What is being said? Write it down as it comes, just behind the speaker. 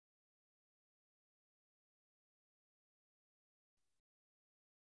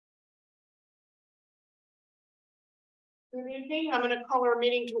Good evening. I'm going to call our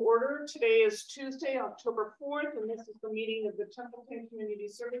meeting to order. Today is Tuesday, October 4th, and this is the meeting of the Templeton Community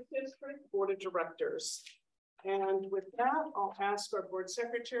Service District Board of Directors. And with that, I'll ask our board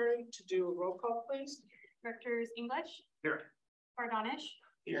secretary to do a roll call, please. Directors English. Here. Bardonish.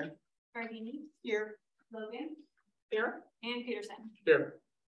 Here. Gardini. Here. Logan. Here. And Peterson. Here.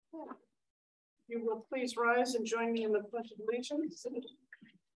 You will please rise and join me in the Pledge of Allegiance.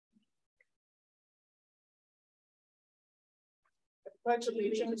 Pledge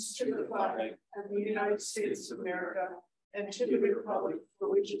allegiance to the flag of the United States of America and to the republic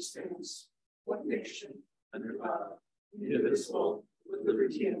for which it stands, one nation, under God, indivisible, with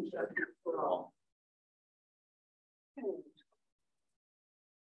liberty and justice for all.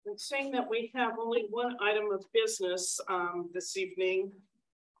 And saying that we have only one item of business this evening,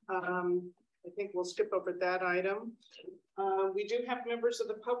 I think we'll skip over that item. We do have members of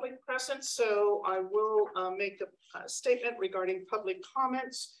the public present, so I will make a statement regarding public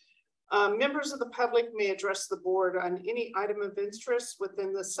comments. Members of the public may address the board on any item of interest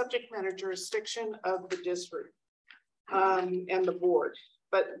within the subject matter jurisdiction of the district and the board,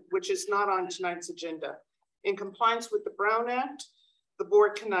 but which is not on tonight's agenda. In compliance with the Brown Act, the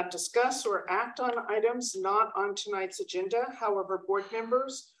board cannot discuss or act on items not on tonight's agenda. However, board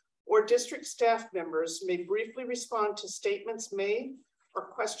members or district staff members may briefly respond to statements made or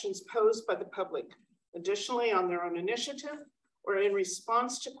questions posed by the public. Additionally, on their own initiative or in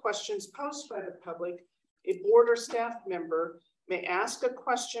response to questions posed by the public, a board or staff member may ask a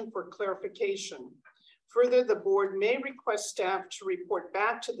question for clarification. Further, the board may request staff to report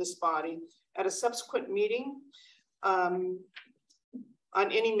back to this body at a subsequent meeting on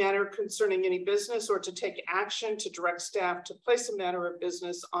any matter concerning any business or to take action to direct staff to place a matter of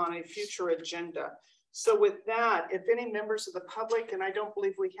business on a future agenda. So with that, if any members of the public, and I don't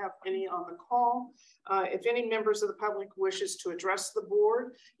believe we have any on the call, if any members of the public wishes to address the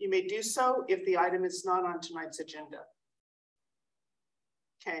board, you may do so if the item is not on tonight's agenda.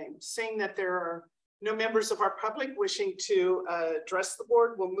 Okay, seeing that there are no members of our public wishing to address the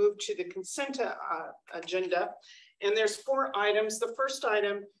board, we'll move to the consent agenda. And there's 4 items. The first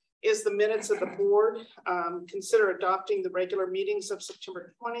item is the minutes of the board. Consider adopting the regular meetings of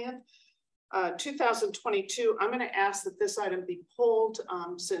September 20th, 2022. I'm going to ask that this item be pulled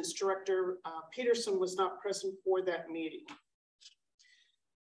since Director Peterson was not present for that meeting.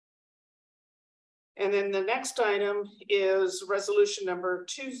 And then the next item is resolution number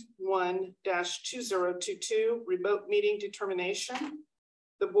 21-2022, remote meeting determination.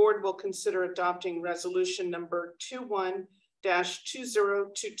 The board will consider adopting resolution number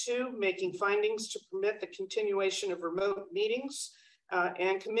 21-2022, making findings to permit the continuation of remote meetings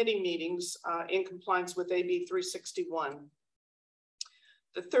and committee meetings in compliance with AB 361.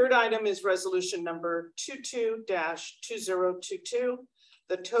 The third item is resolution number 22-2022,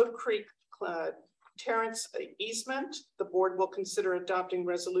 the Toad Creek Terrence easement. The board will consider adopting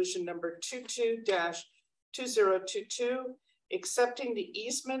resolution number 22-2022, accepting the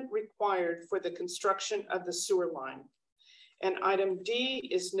easement required for the construction of the sewer line. And item D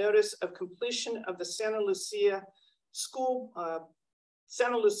is notice of completion of the Santa Lucia School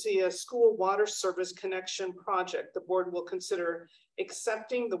Water Service Connection project. The board will consider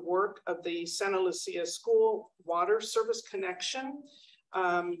accepting the work of the Santa Lucia School Water Service Connection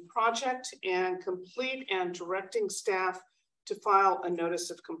project and complete and directing staff to file a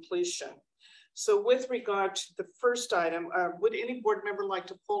notice of completion. So with regard to the first item, would any board member like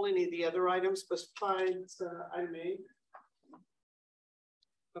to pull any of the other items besides item A?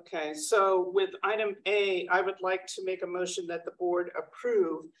 Okay, so with item A, I would like to make a motion that the board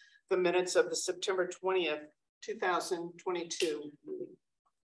approve the minutes of the September 20th, 2022 meeting.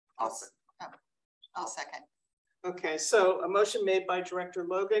 I'll second. Okay, so a motion made by Director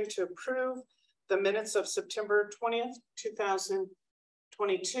Logan to approve the minutes of September 20th,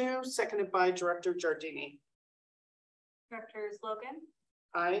 2022, seconded by Director Giardini. Directors Logan.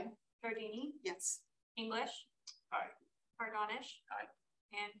 Aye. Gardini. Yes. English. Aye. Bardonish. Aye.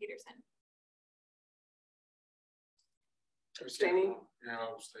 And Peterson. Abstaining? Yeah,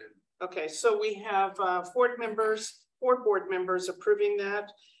 I'll abstain. Okay, so we have 4 board members approving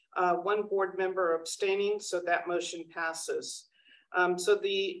that, 1 board member abstaining, so that motion passes. So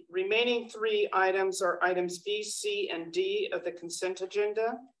the remaining 3 items are items B, C, and D of the consent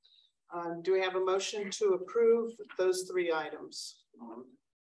agenda. Do we have a motion to approve those 3 items?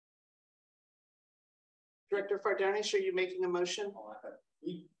 Director Fardanish, are you making a motion?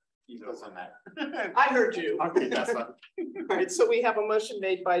 He goes on that. I heard you. Okay, that's fine. All right, so we have a motion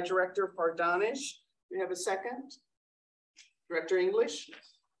made by Director Fardanish. We have a second. Director English?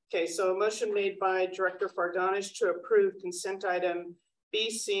 Okay, so a motion made by Director Fardanish to approve consent item B,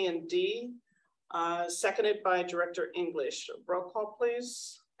 C, and D, seconded by Director English. Roll call,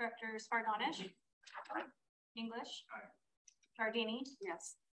 please. Directors Fardanish. English. Gardini.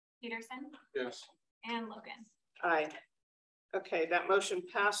 Yes. Peterson Yes. and Logan. Aye. Okay, that motion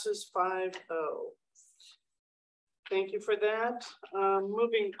passes 5-0. Thank you for that.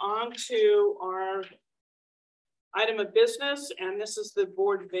 Moving on to our item of business, and this is the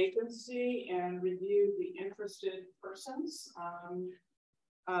board vacancy and review the interested persons.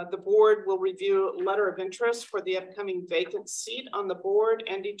 The board will review a letter of interest for the upcoming vacant seat on the board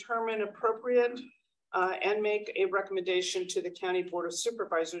and determine appropriate and make a recommendation to the County Board of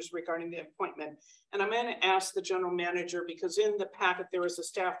Supervisors regarding the appointment. And I'm going to ask the general manager, because in the packet there was a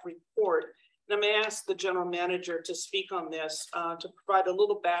staff report, and I'm going to ask the general manager to speak on this to provide a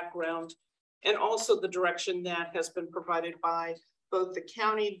little background and also the direction that has been provided by both the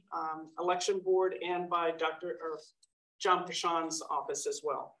county election board and by John Pashon's office as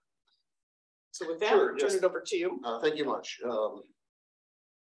well. So with that, Sure, turn it over to you. Thank you much.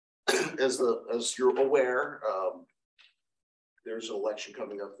 As you're aware, there's an election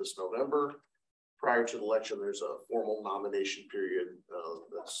coming up this November. Prior to the election, there's a formal nomination period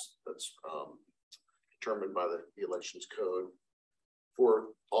that's determined by the elections code for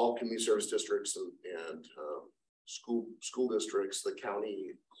all community service districts and school districts. The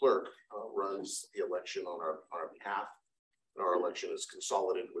county clerk runs the election on our behalf. And our election is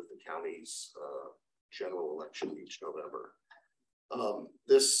consolidated with the county's general election each November.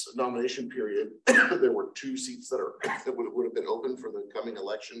 This nomination period, there were 2 seats that would have been open for the coming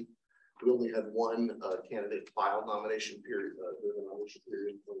election. We only had one candidate file nomination period, the nomination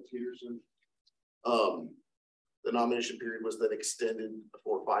period for Peterson. The nomination period was then extended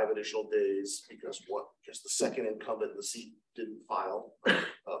for 5 additional days because the second incumbent in the seat didn't file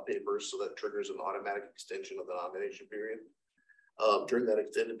papers, so that triggers an automatic extension of the nomination period. During that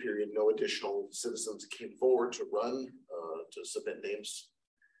extended period, no additional citizens came forward to run, to submit names.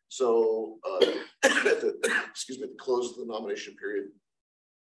 So at the close of the nomination period,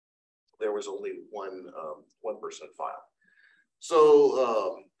 there was only one person filed.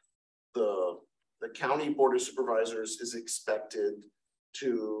 So the County Board of Supervisors is expected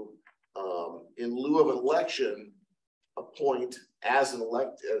to, in lieu of an election, appoint as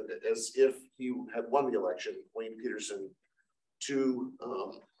if he had won the election, Wayne Peterson, to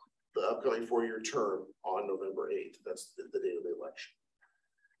the upcoming 4-year term on November 8th. That's the date of the election.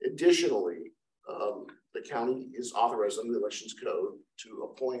 Additionally, the county is authorized under the elections code to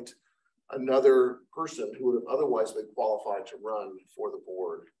appoint another person who would have otherwise been qualified to run for the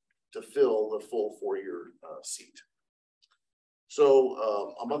board to fill the full 4-year seat. So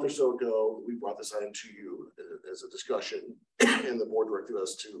a month or so ago, we brought this item to you as a discussion, and the board directed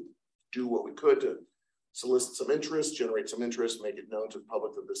us to do what we could to solicit some interest, generate some interest, make it known to the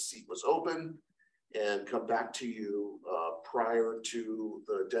public that this seat was open, and come back to you prior to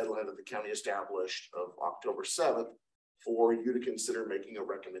the deadline that the county established of October 7th for you to consider making a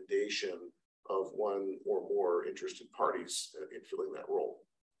recommendation of one or more interested parties in filling that role.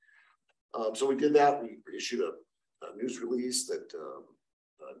 So we did that. We issued a news release that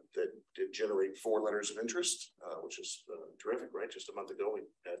did generate 4 letters of interest, which is terrific, right? Just a month ago, we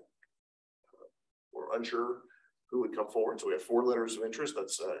had we're unsure who would come forward, so we have 4 letters of interest.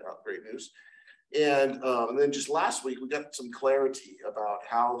 That's great news. And then just last week, we got some clarity about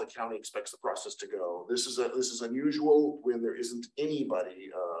how the county expects the process to go. This is unusual when there isn't anybody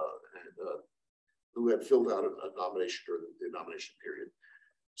who had filled out a nomination during the nomination period.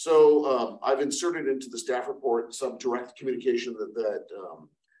 So I've inserted into the staff report some direct communication that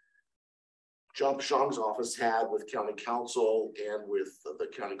John Pashong's office had with county council and with the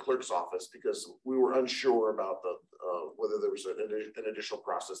county clerk's office, because we were unsure about whether there was an additional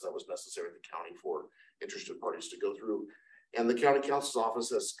process that was necessary in the county for interested parties to go through. And the county council's office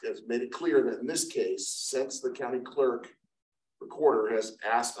has made it clear that in this case, since the county clerk recorder has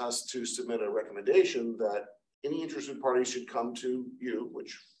asked us to submit a recommendation that any interested parties should come to you,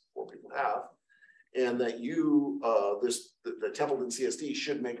 which 4 people have, and that you, the Templeton CSD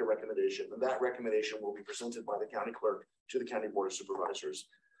should make a recommendation, and that recommendation will be presented by the county clerk to the County Board of Supervisors.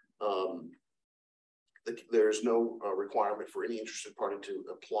 There's no requirement for any interested party to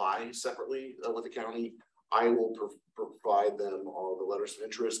apply separately with the county. I will provide them all the letters of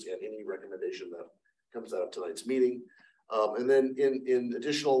interest and any recommendation that comes out of tonight's meeting. And then in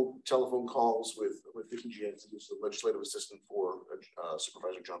additional telephone calls with Vicki Jansen, who's the legislative assistant for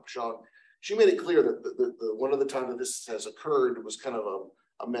Supervisor John Pashong, she made it clear that the one of the time that this has occurred was kind of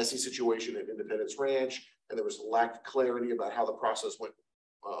a messy situation at Independence Ranch, and there was a lack of clarity about how the process went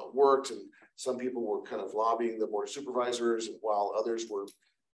worked, and some people were kind of lobbying the board of supervisors, while others were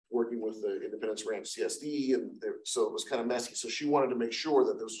working with the Independence Ranch CSD, and so it was kind of messy. So she wanted to make sure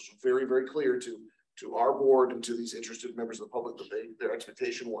that this was very, very clear to our board and to these interested members of the public that their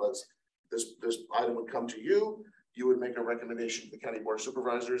expectation was this item would come to you. You would make a recommendation to the county board of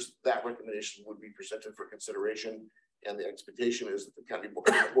supervisors. That recommendation would be presented for consideration, and the expectation is that the county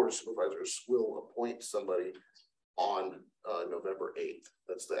board of supervisors will appoint somebody on November 8th.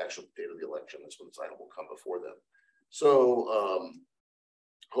 That's the actual date of the election. That's when this item will come before them. So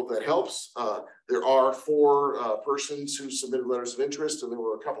hope that helps. There are 4 persons who submitted letters of interest, and there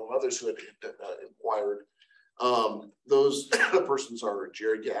were a couple of others who had inquired. Those persons are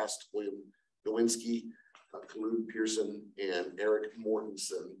Jerry Gast, William Nowinski, Kalud Pearson, and Eric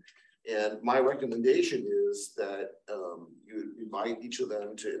Mortensen. And my recommendation is that you invite each of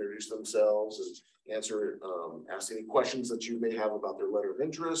them to introduce themselves and answer, ask any questions that you may have about their letter of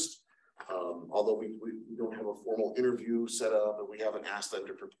interest. Although we don't have a formal interview set up, and we haven't asked them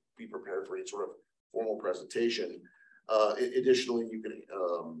to be prepared for any sort of formal presentation. Additionally, you can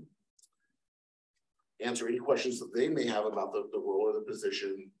answer any questions that they may have about the role or the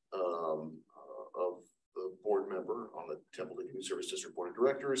position of the board member on the Templeton Community Service District Board of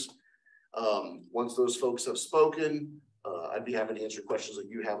Directors. Once those folks have spoken, I'd be happy to answer questions that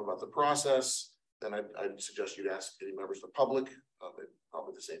you have about the process. Then I'd suggest you'd ask any members of the public,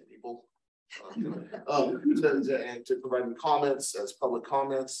 probably the same people, to provide any comments as public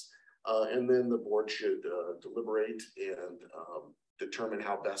comments. And then the board should deliberate and determine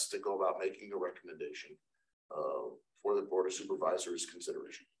how best to go about making a recommendation for the Board of Supervisors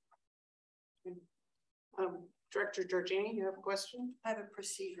consideration. Director Giorgini, you have a question? I have a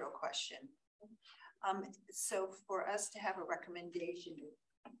procedural question. So for us to have a recommendation,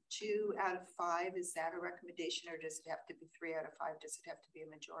 2 out of 5, is that a recommendation, or does it have to be 3 out of 5? Does it have to be a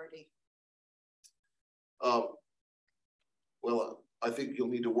majority? Well, I think you'll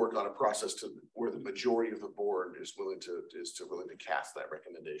need to work on a process to where the majority of the board is willing to cast that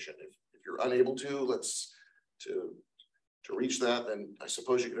recommendation. If you're unable to reach that, then I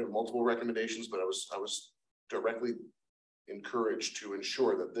suppose you could have multiple recommendations, but I was directly encouraged to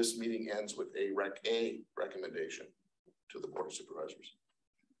ensure that this meeting ends with a recommendation to the Board of Supervisors.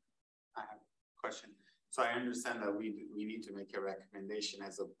 I have a question. So I understand that we need to make a recommendation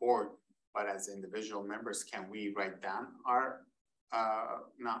as a board, but as individual members, can we write down our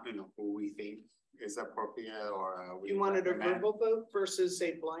who we think is appropriate, or you wanted a verbal vote versus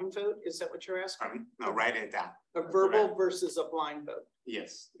a blind vote? Is that what you're asking? No, write it down. A verbal versus a blind vote.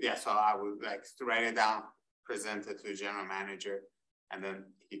 Yes. Yeah. So I would like to write it down, present it to the general manager, and then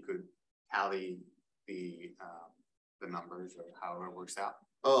he could tally the numbers or however it works out.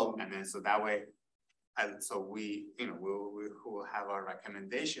 And then so that way, so we we'll have our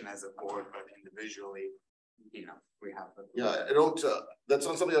recommendation as a board, but individually, we have the. Yeah, I don't. That's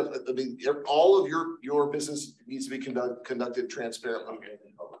not something else. I mean, all of your business needs to be conducted transparently. Okay.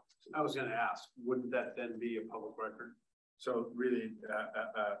 I was going to ask, wouldn't that then be a public record? So really,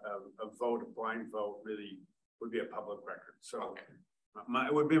 a vote, a blind vote, really would be a public record. So okay.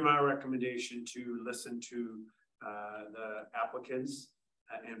 It would be my recommendation to listen to the applicants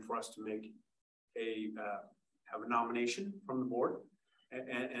and for us to make have a nomination from the board,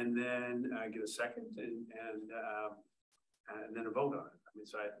 and then get a second and then a vote on it. I mean,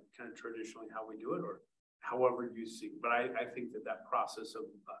 so I kind of traditionally how we do it, or however you see. But I think that process of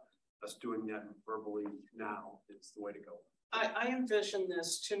us doing that verbally now is the way to go. I envision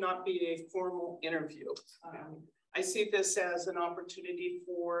this to not be a formal interview. I see this as an opportunity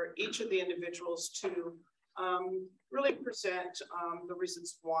for each of the individuals to really present the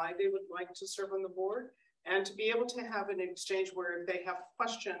reasons why they would like to serve on the board, and to be able to have an exchange where they have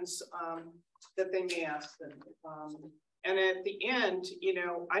questions that they may ask them. And at the end,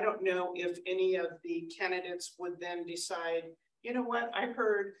 I don't know if any of the candidates would then decide, you know what, I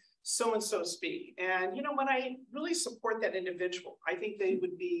heard so-and-so speak, and you know what, I really support that individual. I think they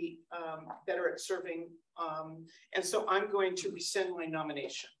would be better at serving, and so I'm going to rescind my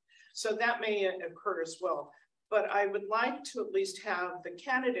nomination. So that may occur as well. But I would like to at least have the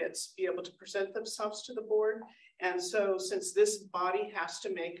candidates be able to present themselves to the board. And so since this body has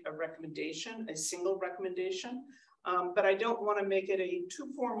to make a recommendation, a single recommendation, but I don't want to make it a too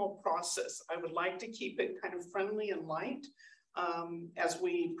formal process. I would like to keep it kind of friendly and light as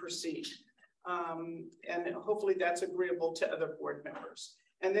we proceed. And hopefully that's agreeable to other board members.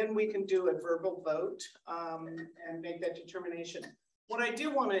 And then we can do a verbal vote and make that determination. What I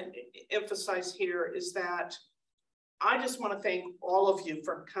do want to emphasize here is that I just want to thank all of you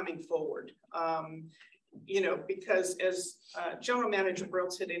for coming forward. you know, because as General Manager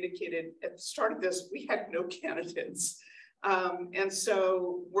Brils had indicated at the start of this, we had no candidates. And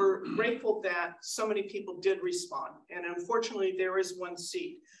so we're grateful that so many people did respond. And unfortunately, there is one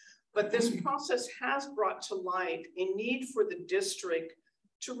seat. But this process has brought to light a need for the district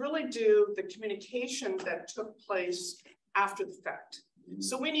to really do the communication that took place after the fact.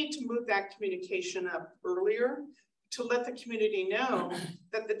 So we need to move that communication up earlier to let the community know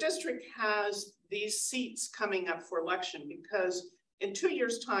that the district has these seats coming up for election, because in 2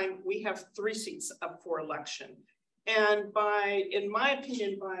 years' time, we have 3 seats up for election. And by, in my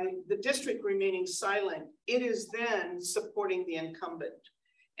opinion, by the district remaining silent, it is then supporting the incumbent.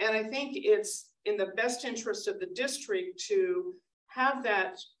 And I think it's in the best interest of the district to have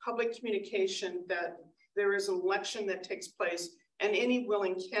that public communication that there is an election that takes place and any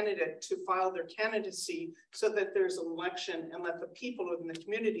willing candidate to file their candidacy so that there's an election, and let the people in the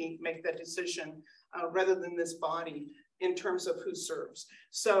community make that decision rather than this body in terms of who serves.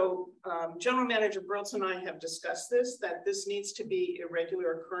 So General Manager Brils and I have discussed this, that this needs to be a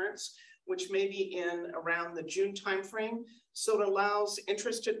regular occurrence, which may be in around the June timeframe. So it allows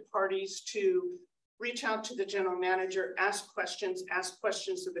interested parties to reach out to the general manager, ask questions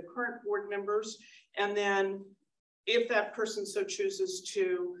of the current board members, and then if that person so chooses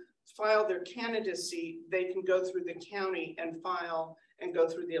to file their candidacy, they can go through the county and file and go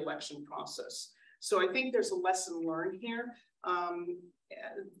through the election process. So I think there's a lesson learned here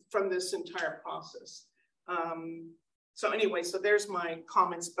from this entire process. So anyway, so there's my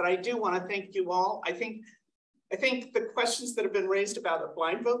comments, but I do want to thank you all. I think the questions that have been raised about a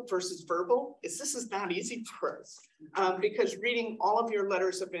blind vote versus verbal this is not easy for us because reading all of your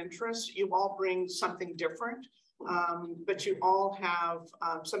letters of interest, you all bring something different, but you all have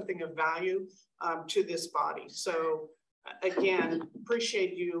something of value to this body. So again,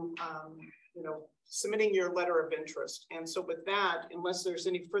 appreciate you, you know, submitting your letter of interest. And so with that, unless there's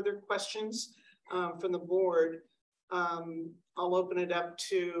any further questions from the board, I'll open it up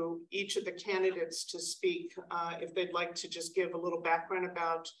to each of the candidates to speak if they'd like to just give a little background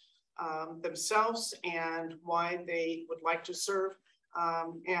about themselves and why they would like to serve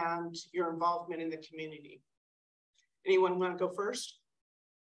and your involvement in the community. Anyone want to go first?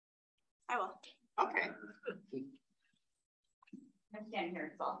 I will. Okay. I'm standing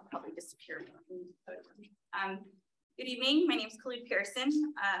here, so I'll probably disappear. Good evening, my name is Khalid Pearson.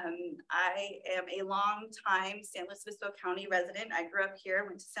 I am a long-time San Luis Obispo County resident. I grew up here,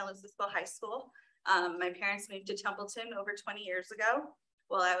 went to San Luis Obispo High School. My parents moved to Templeton over 20 years ago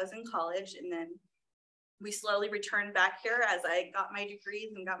while I was in college, and then we slowly returned back here as I got my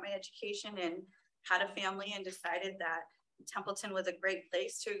degrees and got my education and had a family, and decided that Templeton was a great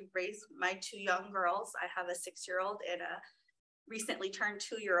place to raise my 2 young girls. I have a 6-year-old and a recently turned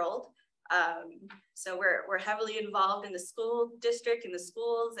 2-year-old. So we're heavily involved in the school district, in the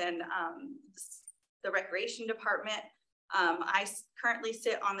schools, and the recreation department. I currently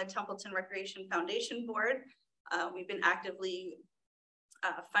sit on the Templeton Recreation Foundation board. We've been actively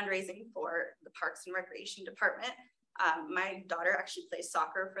fundraising for the Parks and Recreation department. My daughter actually plays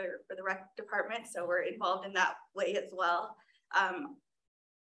soccer for the rec department, so we're involved in that way as well. I'm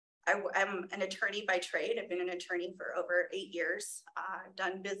an attorney by trade. I've been an attorney for over 8 years. I've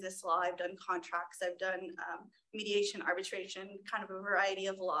done business law, I've done contracts, I've done mediation, arbitration, kind of a variety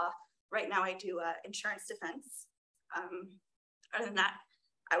of law. Right now I do insurance defense. Other than that,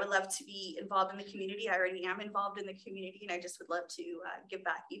 I would love to be involved in the community. I already am involved in the community, and I just would love to give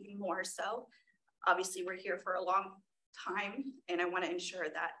back even more. So obviously we're here for a long time, and I want to ensure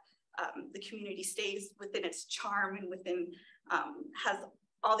that the community stays within its charm and within, has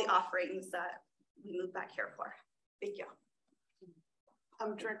all the offerings that we moved back here for. Thank you.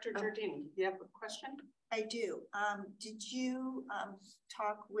 Director Giardini, you have a question? I do. Did you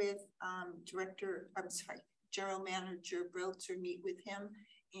talk with General Manager Brils, or meet with him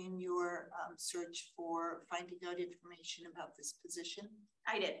in your search for finding out information about this position?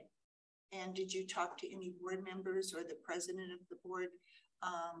 I did. And did you talk to any board members or the president of the board?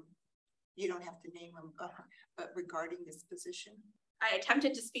 You don't have to name them, but regarding this position? I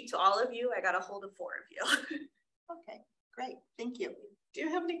attempted to speak to all of you. I got a hold of 4 of you. Okay, great. Thank you. Do you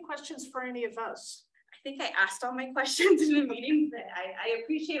have any questions for any of us? I think I asked all my questions in the meeting, but I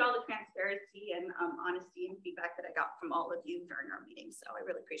appreciate all the transparency and honesty and feedback that I got from all of you during our meeting. So I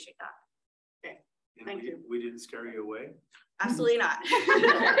really appreciate that. Okay, And thank you. We didn't scare you away? Absolutely not.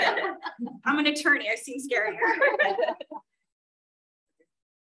 I'm an attorney. I've seen scarier.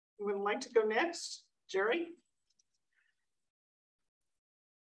 You would like to go next? Jerry?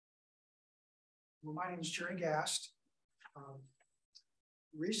 Well, my name is Jerry Gast.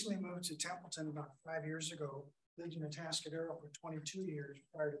 Recently moved to Templeton about 5 years ago, lived in Atascadero for 22 years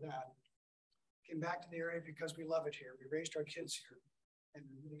prior to that. Came back to the area because we love it here. We raised our kids here, and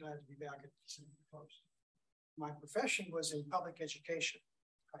we're really glad to be back at the Pacific Coast. My profession was in public education.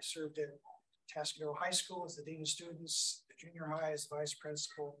 I served at Atascadero High School as the dean of students, the junior high as vice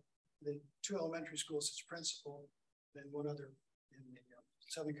principal, the 2 elementary schools as principal, then 1 other in the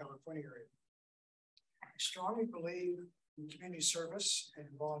Southern California area. I strongly believe in community service and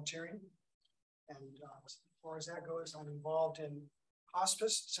volunteering. And as far as that goes, I'm involved in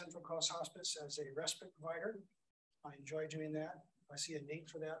hospice, Central Coast Hospice, as a respite provider. I enjoy doing that. I see a need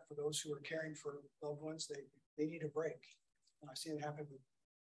for that for those who are caring for loved ones. They need a break. And I see it happen with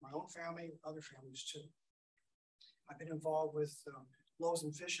my own family, other families too. I've been involved with Loaves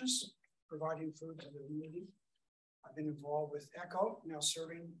and Fishes, providing food to the community. I've been involved with ECHO, now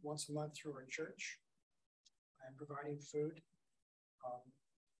serving once a month through our church. I'm providing food.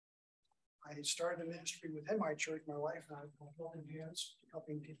 I started a ministry within my church. My wife and I are holding hands,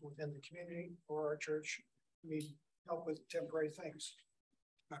 helping people within the community or our church need help with temporary things.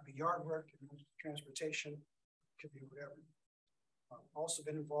 It might be yard work, it might be transportation, it could be whatever. I've also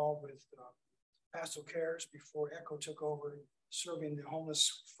been involved with Pastoral Cares before ECHO took over, serving the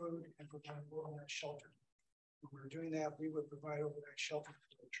homeless food and providing overnight shelter. When we were doing that, we would provide overnight shelter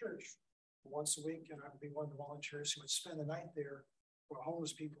for the church once a week, and I would be one of the volunteers who would spend the night there where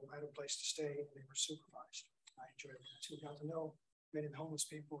homeless people had a place to stay and they were supervised. I enjoyed that too. Got to know many of the homeless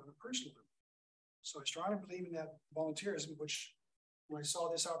people in a personal level. So I strongly believe in that volunteerism, which when I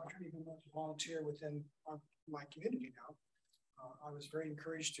saw this opportunity to volunteer within my community now, I was very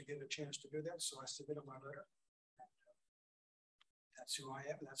encouraged to get a chance to do that. So I submitted my letter. That's who I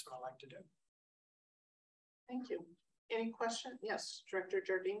am, and that's what I like to do. Thank you. Any question? Yes, Director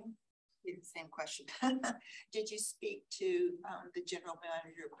Jardine. Same question. Did you speak to the general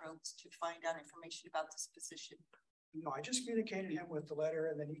manager of roads to find out information about this position? No, I just communicated him with the letter,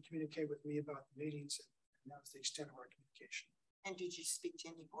 and then he communicated with me about the meetings, and that was the extent of our communication. And did you speak to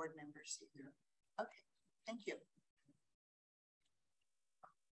any board members either? Okay, thank you.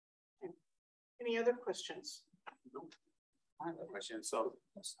 Any other questions? I have a question. So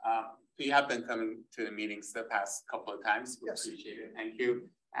you have been coming to the meetings the past couple of times. We Yes. appreciate it. Thank you.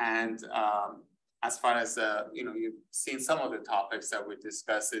 And as far as you've seen some of the topics that we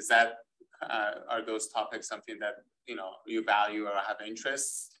discussed, is that are those topics something that you value or have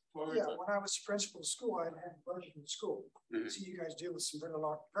interest for? Yeah, when I was principal of school, I had a budget in school. Mm-hmm. I see you guys deal with some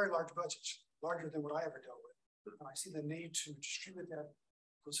very large budgets, larger than what I ever dealt with. And I see the need to distribute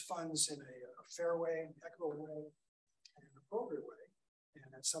those funds in a fair way, equitable way, and an appropriate way.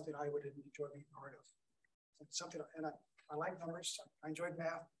 And that's something I would enjoy being part of. It's something, and I like numbers. I enjoyed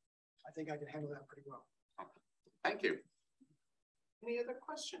math. I think I can handle that pretty well. Thank you. Any other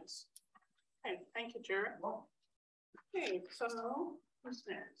questions? Okay, thank you, Jared. Okay, so who's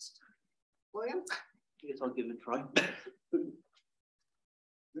next? William? I guess I'll give it a try.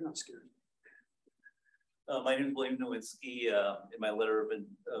 You're not scared. My name is William Nowinski. In my letter of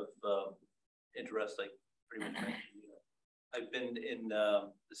interest, I pretty much mentioned, I've been in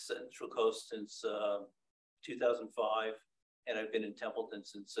the Central Coast since 2005, and I've been in Templeton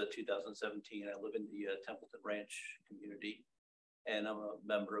since 2017. I live in the Templeton Ranch community, and I'm a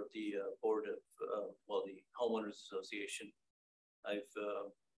member of the board of, the Homeowners Association. I've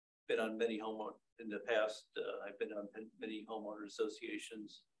been on many in the past. I've been on many homeowner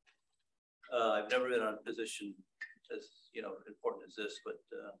associations. I've never been on a position as important as this, but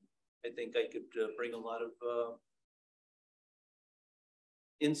I think I could bring a lot of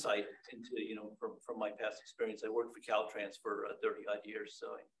insight into from my past experience. I worked for Caltrans for 30-odd years, so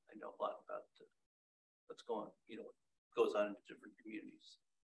I know a lot about what's going what goes on in different communities.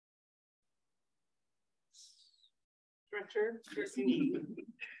 Director?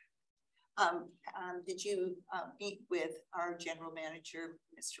 Did you meet with our general manager,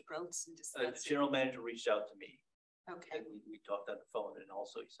 Mr. Groats, and discuss The general manager reached out to me. Okay. And we talked on the phone, and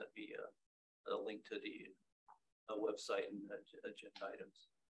also he sent me a link to the website and agenda items.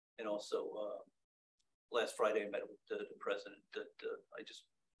 And also last Friday I met with the president. That I just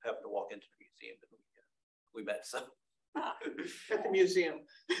happened to walk into the museum, and we met. So at the museum.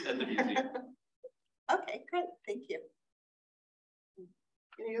 At the museum. Okay, great. Thank you.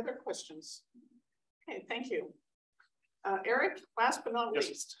 Any other questions? Okay, thank you. Eric, last but not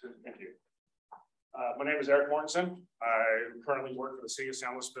least. Thank you. My name is Eric Mortensen. I currently work for the city of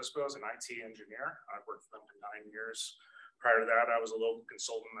San Luis Obispo as an IT engineer. I've worked for them for 9 years. Prior to that, I was a local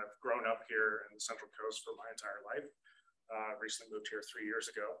consultant. I've grown up here in the Central Coast for my entire life. Recently moved here 3 years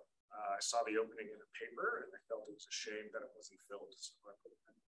ago. I saw the opening in the paper and I felt it was a shame that it wasn't filled. So I put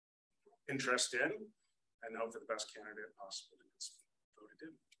interest in and hope for the best candidate possible to get voted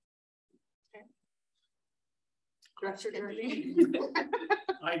in. Director Jardine.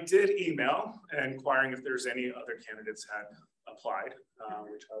 I did email inquiring if there's any other candidates had applied,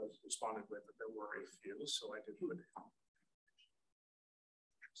 which I responded with that there were a few, so I did put it.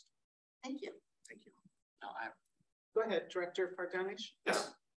 Thank you. Thank you. No, Go ahead, Director Fardanish.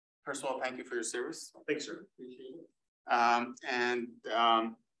 yes. First of all, thank you for your service. Thanks, sir. Appreciate it.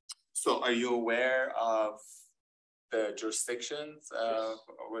 So are you aware of the jurisdictions?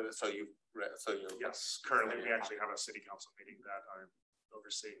 So you're Yes, currently we actually have a city council meeting that I'm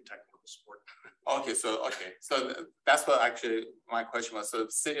overseeing technical support. Okay, so that's what actually my question was. So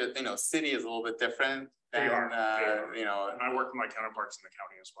city, city is a little bit different than, They are. And I work with my counterparts in the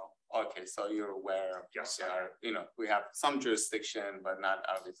county as well. Okay, so you're aware of, Yes. we have some jurisdiction, but not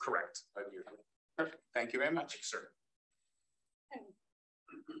obviously. Correct. But you, perfect. Thank you very much. Thanks, sir.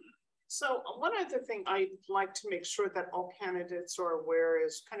 So one other thing I'd like to make sure that all candidates are aware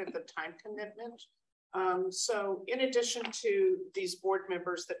is kind of the time commitment. So in addition to these board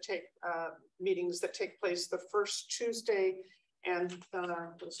members that take meetings that take place the first Tuesday and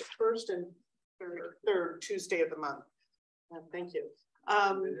was it first and third Tuesday of the month. Thank you.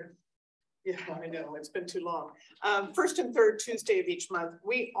 Yeah, I know, it's been too long. First and third Tuesday of each month,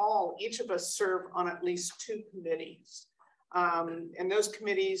 each of us serve on at least 2 committees. And those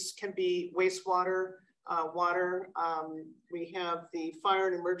committees can be wastewater, water. We have the fire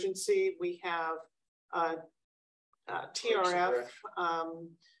and emergency. We have TRF,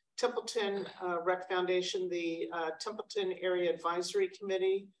 Templeton Rec Foundation, the Templeton Area Advisory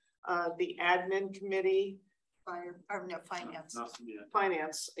Committee, the Admin Committee. Finance.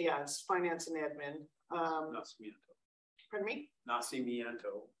 Finance, yes, finance and admin. Pardon me?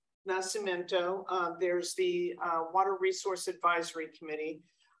 Nacimiento. There's the Water Resource Advisory Committee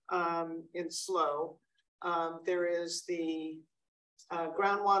in SLO. There is the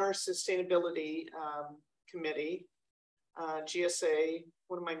Groundwater Sustainability Committee, GSA.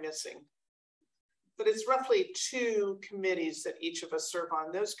 What am I missing? But it's roughly 2 committees that each of us serve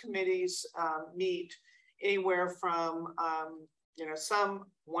on. Those committees meet anywhere from, some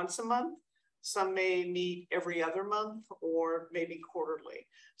once a month, some may meet every other month or maybe quarterly.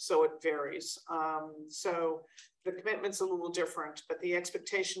 So it varies. So the commitment's a little different, but the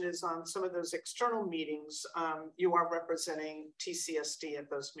expectation is on some of those external meetings, you are representing TCSD at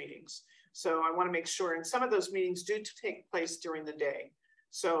those meetings. So I want to make sure, and some of those meetings do take place during the day.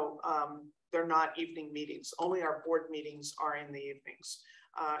 So they're not evening meetings. Only our board meetings are in the evenings.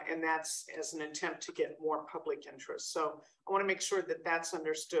 And that's as an attempt to get more public interest. So I want to make sure that that's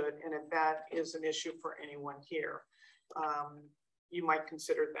understood. And if that is an issue for anyone here, you might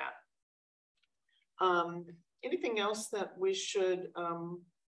consider that. Anything else that we should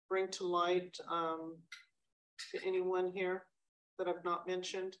bring to light to anyone here that I've not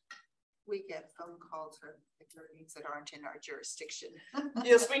mentioned? We get phone calls from attorneys that aren't in our jurisdiction.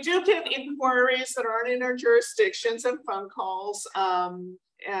 Yes, we do get inquiries that aren't in our jurisdictions and phone calls. So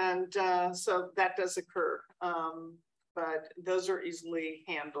that does occur. But those are easily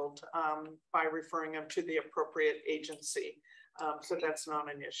handled by referring them to the appropriate agency. So that's not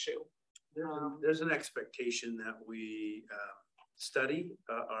an issue. There's an expectation that we study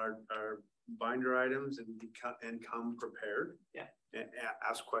our binder items and come prepared. Yeah. And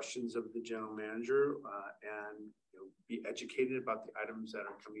ask questions of the general manager and be educated about the items that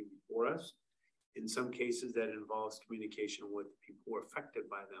are coming before us. In some cases, that involves communication with people who are affected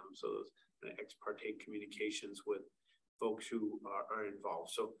by them. So those ex parte communications with folks who are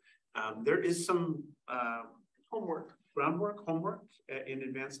involved. So there is some groundwork, homework in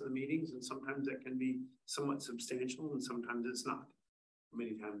advance of the meetings, and sometimes that can be somewhat substantial, and sometimes it's not.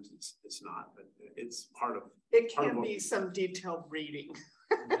 Many times it's not, but it's part of it. Can be some detailed reading.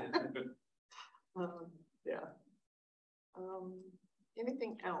 Yeah.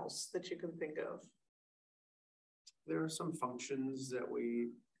 Anything else that you can think of? There are some functions that we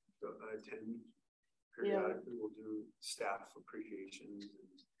attend periodically. We'll do staff appreciations.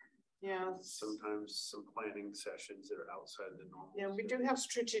 Yeah. Sometimes some planning sessions that are outside the normal. Yeah, we do have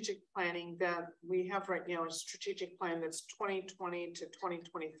strategic planning that we have right now, a strategic plan that's 2020 to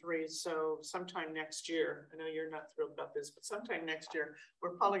 2023. So sometime next year, I know you're not thrilled about this, but sometime next year,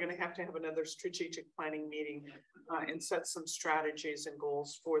 we're probably going to have another strategic planning meeting and set some strategies and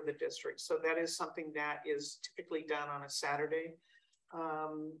goals for the district. So that is something that is typically done on a Saturday,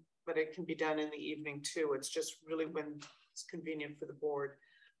 but it can be done in the evening too. It's just really when it's convenient for the board.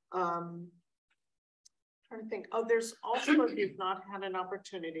 trying to think. Oh, there's also, if you've not had an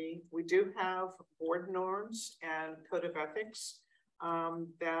opportunity, we do have board norms and code of ethics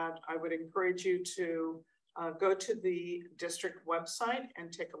that I would encourage you to go to the district website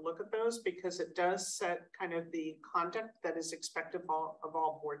and take a look at those, because it does set kind of the conduct that is expected of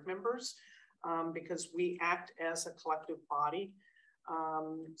all board members, because we act as a collective body.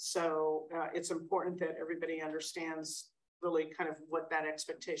 So it's important that everybody understands really kind of what that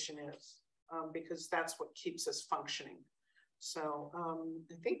expectation is, because that's what keeps us functioning. So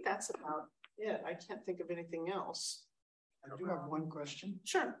I think that's about it. I can't think of anything else. I do have one question.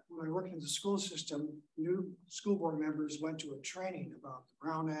 Sure. When I worked in the school system, new school board members went to a training about the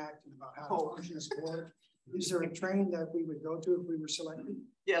Brown Act and about how to function as a board. Is there a training that we would go to if we were selected?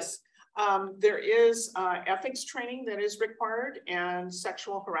 Yes, there is ethics training that is required and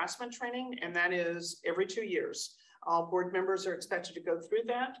sexual harassment training, and that is every 2 years. All board members are expected to go through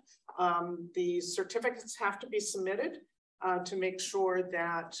that. The certificates have to be submitted to make sure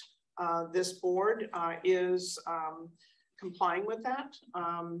that this board is complying with that.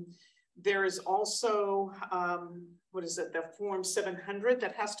 There is also, what is it, the Form 700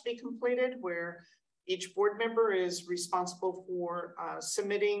 that has to be completed, where each board member is responsible for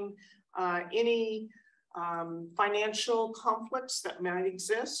submitting any financial conflicts that might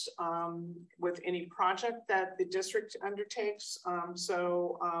exist with any project that the district undertakes.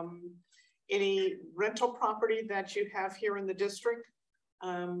 Any rental property that you have here in the district.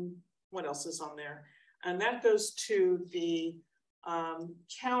 What else is on there? And that goes to the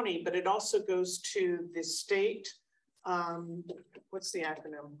county, but it also goes to the state. What's the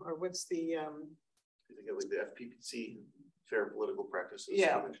acronym, or what's the? I think it was the FPPC, Fair Political Practices.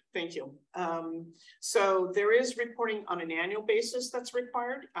 Yeah, thank you. So there is reporting on an annual basis that's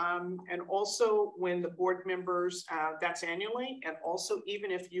required. And also when the board members, that's annually, and also even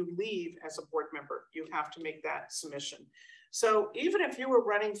if you leave as a board member, you have to make that submission. So even if you were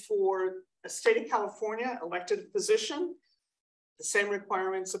running for a state of California elected position, the same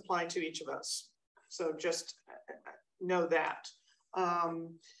requirements apply to each of us. So just know that.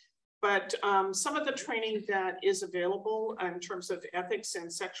 But some of the training that is available in terms of ethics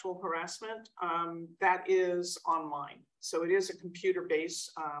and sexual harassment, that is online. So it is a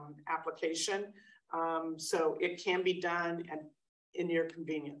computer-based application. So it can be done in your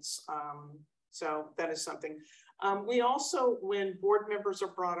convenience. So that is something. We also, when board members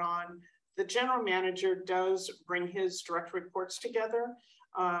are brought on, the general manager does bring his direct reports together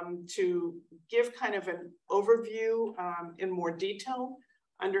to give kind of an overview in more detail,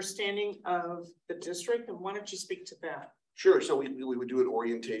 understanding of the district. And why don't you speak to that? Sure. So we would do an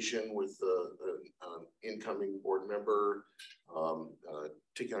orientation with the incoming board member,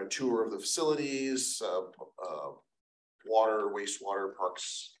 taking a tour of the facilities, water, wastewater,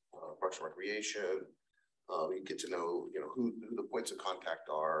 parks and recreation. You get to know, who the points of contact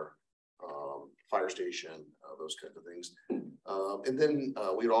are, fire station, those kinds of things. And then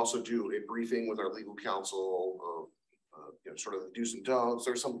we'd also do a briefing with our legal counsel of, sort of the do's and don'ts.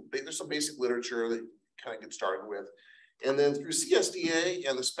 There's some basic literature that you kind of get started with. And then through CSDA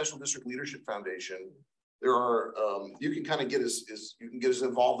and the Special District Leadership Foundation, there are, you can kind of get as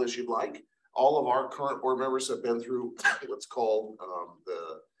involved as you'd like. All of our current board members have been through what's called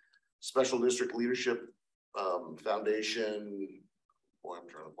the Special District Leadership Foundation. Boy, I'm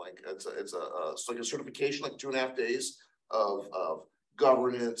trying to blank. It's like a certification, like 2.5 days of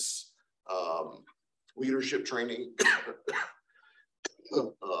governance, leadership training.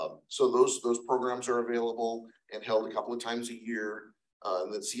 So those programs are available and held a couple of times a year.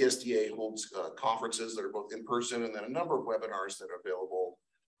 And the CSDA holds conferences that are both in person, and then a number of webinars that are available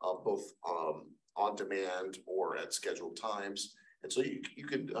both on demand or at scheduled times. And so you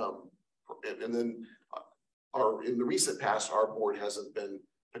could, and then in the recent past, our board hasn't been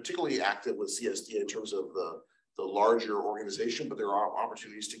particularly active with CSDA in terms of the larger organization, but there are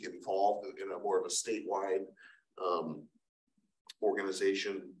opportunities to get involved in a more of a statewide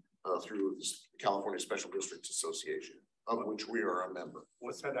organization through the California Special Districts Association, of which we are a member.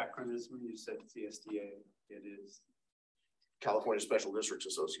 What's that acronym when you said CSDA? It is California Special Districts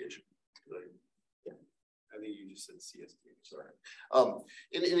Association. Yeah. I think you just said CSDA. Sorry.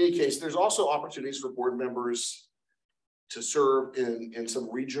 In any case, there's also opportunities for board members to serve in some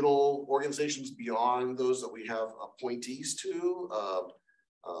regional organizations beyond those that we have appointees to.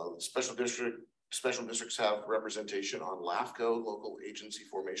 Special districts have representation on LAFCO, Local Agency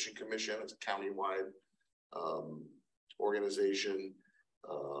Formation Commission. It's a countywide organization.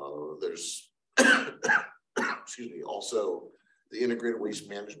 There's, excuse me, also the Integrated Waste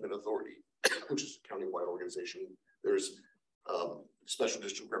Management Authority, which is a countywide organization. There's special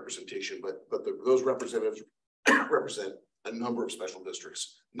district representation, but those representatives represent a number of special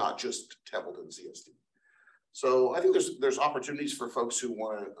districts, not just Templeton CSD. So I think there's opportunities for folks who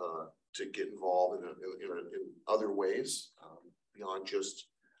want to get involved in other ways beyond just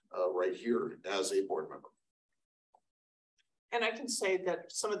right here as a board member. And I can say that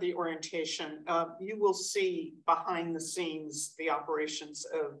some of the orientation, you will see behind the scenes, the operations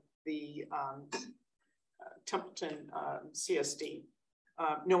of the Templeton CSD,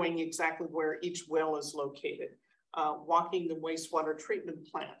 knowing exactly where each well is located, walking the wastewater treatment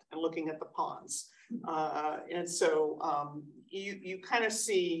plant and looking at the ponds. And so you kind of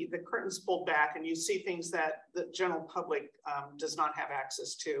see the curtains pulled back and you see things that the general public does not have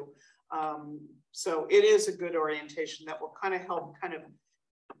access to. So it is a good orientation that will kind of help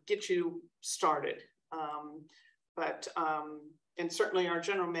get you started. And certainly our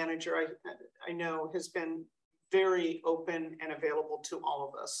general manager, I know, has been very open and available to all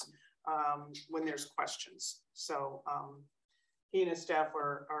of us when there's questions. So he and his staff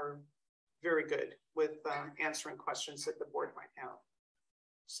are very good with answering questions that the board might have.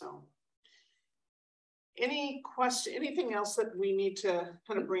 So anything else that we need to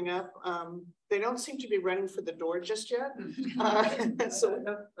kind of bring up? They don't seem to be running for the door just yet. So I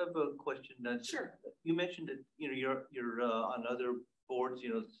have a question. Sure. You mentioned that you're on other boards,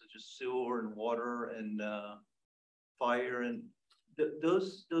 such as sewer and water and fire, and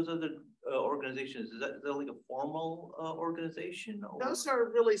those other organizations. Is that like a formal organization? Or? Those are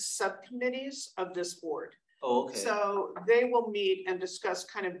really subcommittees of this board. Oh, okay. So they will meet and discuss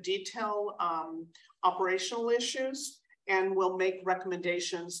kind of detailed operational issues, and will make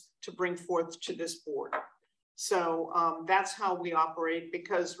recommendations to bring forth to this board. So that's how we operate,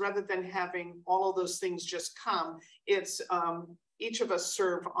 because rather than having all of those things just come, it's each of us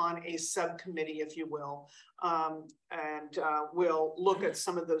serve on a subcommittee, if you will, and we'll look at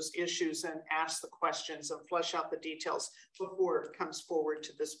some of those issues and ask the questions and flesh out the details before it comes forward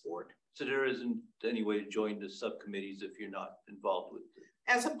to this board. So there isn't any way to join the subcommittees if you're not involved with it?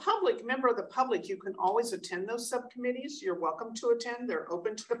 As a member of the public, you can always attend those subcommittees. You're welcome to attend. They're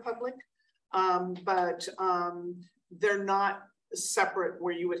open to the public, but they're not separate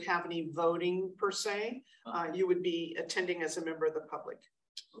where you would have any voting per se. You would be attending as a member of the public.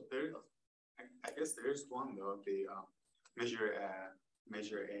 I guess there's one though, the Measure A.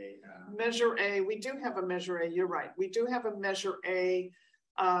 Measure A, we do have a Measure A, you're right. We do have a Measure A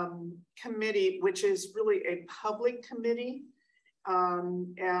committee, which is really a public committee.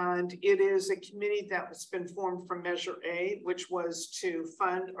 And it is a committee that has been formed from Measure A, which was to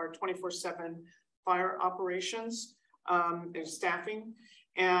fund our 24/7 fire operations and staffing.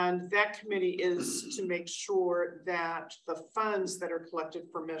 And that committee is to make sure that the funds that are collected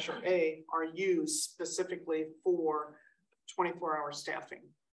for Measure A are used specifically for 24-hour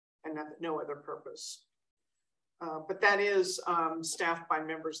staffing and no other purpose. But that is staffed by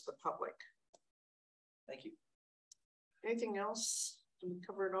members of the public. Thank you. Anything else? Did we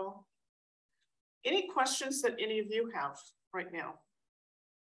cover it all? Any questions that any of you have right now?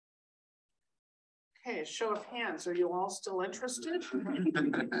 Okay, show of hands. Are you all still interested?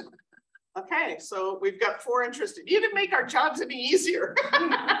 Okay, so we've got 4 interested. You didn't make our jobs any easier.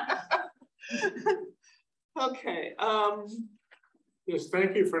 Okay. Yes,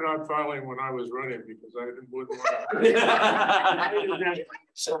 thank you for not filing when I was running, because I wouldn't want to.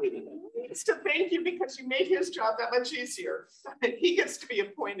 It's to thank you because you made his job that much easier. He gets to be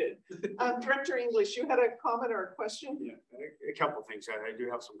appointed. Director English, you had a comment or a question? Yeah, a couple of things. I do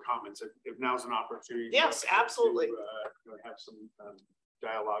have some comments. If now's an opportunity. Yes, absolutely. To have some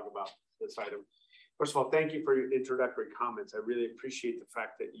dialogue about this item. First of all, thank you for your introductory comments. I really appreciate the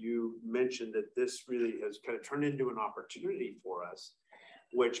fact that you mentioned that this really has kind of turned into an opportunity for us,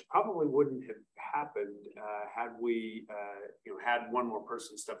 which probably wouldn't have happened had we had one more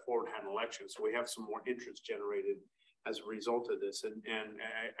person step forward and had an election. So we have some more interest generated as a result of this. And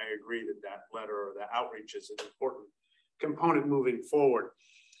I agree that letter or the outreach is an important component moving forward.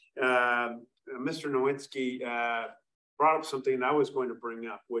 Mr. Nowinski brought up something I was going to bring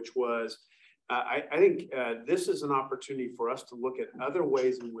up, which was, I think this is an opportunity for us to look at other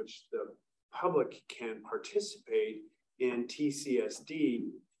ways in which the public can participate in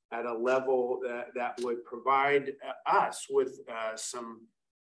TCSD at a level that would provide us with some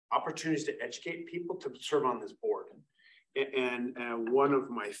opportunities to educate people to serve on this board. And one of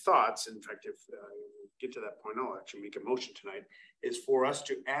my thoughts, in fact, if we get to that point, I'll actually make a motion tonight, is for us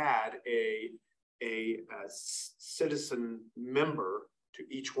to add a citizen member to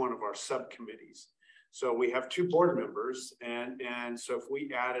each one of our subcommittees. So we have 2 board members, and so if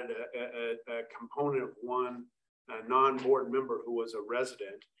we added a component of one a non-board member who was a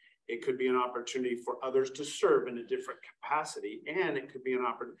resident. It could be an opportunity for others to serve in a different capacity, and it could be an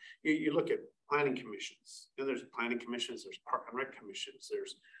opportunity. You look at planning commissions, and there's planning commissions, there's park and rec commissions,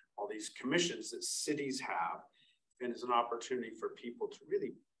 there's all these commissions that cities have, and it's an opportunity for people to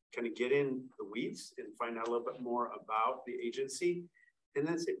really kind of get in the weeds and find out a little bit more about the agency, and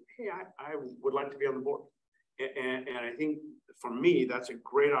then say, hey, I would like to be on the board. And I think for me, that's a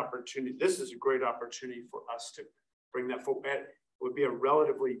great opportunity. This is a great opportunity for us to bring that forward. It would be a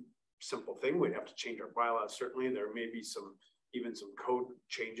relatively simple thing. We'd have to change our bylaws. Certainly, there may be even some code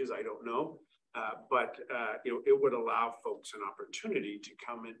changes. I don't know, but you know, it would allow folks an opportunity to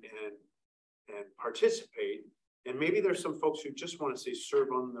come in and participate. And maybe there's some folks who just want to say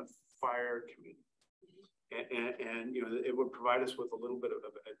serve on the fire committee, and you know, it would provide us with a little bit of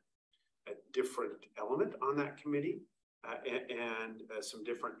a different element on that committee, and some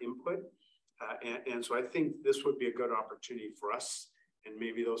different input. And so I think this would be a good opportunity for us, and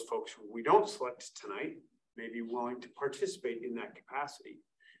maybe those folks who we don't select tonight may be willing to participate in that capacity.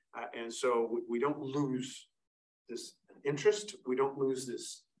 And so we don't lose this interest, we don't lose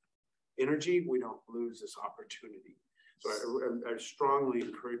this energy, we don't lose this opportunity. So I strongly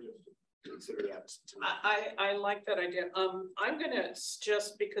encourage us to consider that tonight. I like that idea. I'm gonna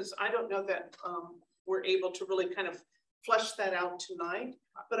suggest, because I don't know that we're able to really kind of flesh that out tonight,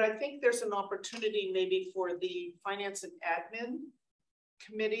 but I think there's an opportunity maybe for the finance and admin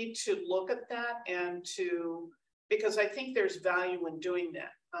committee to look at that, and because I think there's value in doing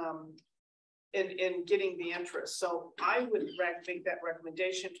that, in getting the interest. So I would make that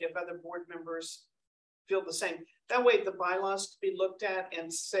recommendation if other board members feel the same. That way the bylaws to be looked at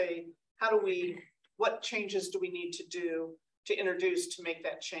and say, what changes do we need to do to introduce to make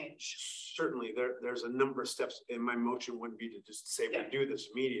that change? Certainly, there's a number of steps. In my motion wouldn't be to just say we do this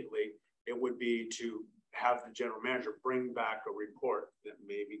immediately. It would be to have the general manager bring back a report that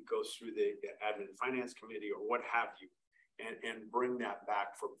maybe goes through the admin and finance committee or what have you, and bring that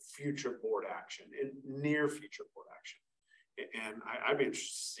back for future board action and near future board action. And I'd be interested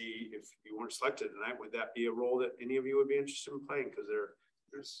to see, if you weren't selected tonight, would that be a role that any of you would be interested in playing? Because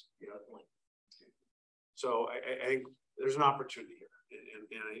there's, you know, so I think there's an opportunity here,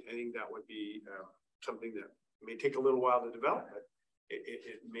 and I think that would be something that may take a little while to develop, but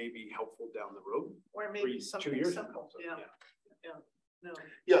it may be helpful down the road. Or maybe something 2 years simple. so, No.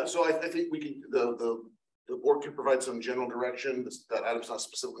 Yeah, so I think we can, the board could provide some general direction. That item's not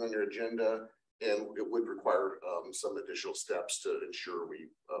specifically on your agenda, and it would require some additional steps to ensure we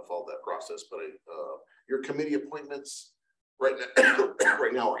follow that process. But your committee appointments right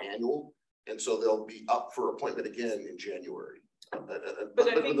now are annual, and so they'll be up for appointment again in January. But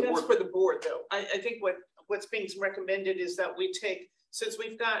I think that's for the board, though. I think what's being recommended is that we take, since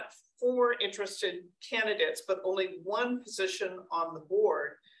we've got 4 interested candidates, but only 1 position on the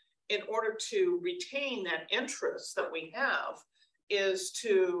board, in order to retain that interest that we have, is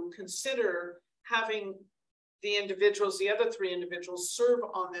to consider having the individuals, the other 3 individuals, serve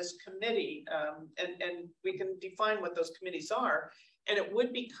on this committee, and we can define what those committees are, and it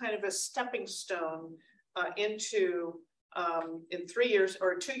would be kind of a stepping stone into in 3 years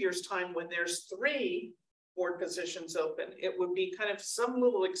or 2 years time, when there's 3 board positions open, it would be kind of some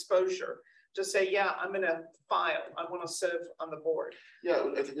little exposure to say, yeah, I'm going to file, I want to serve on the board. Yeah,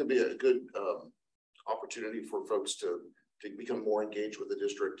 I think it'd be a good opportunity for folks to become more engaged with the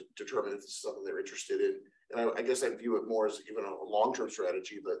district, to determine if it's something they're interested in. And I guess I view it more as even a long-term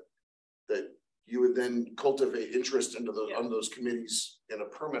strategy, but that you would then cultivate interest into on those committees in a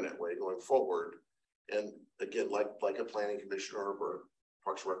permanent way going forward. And again, like a planning commissioner or a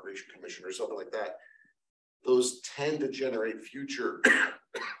Parks and Recreation commissioner or something like that, those tend to generate future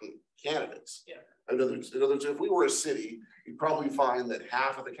candidates. Yeah. In other words, if we were a city, you'd probably find that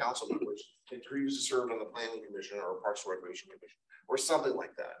half of the council members had previously served on the planning commission or Parks and Recreation commission or something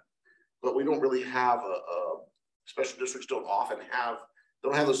like that. But we don't really have special districts don't have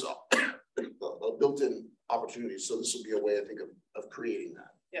those built-in opportunities. So this would be a way, I think, of creating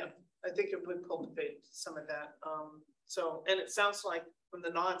that. Yeah, I think it would cultivate some of that. And it sounds like from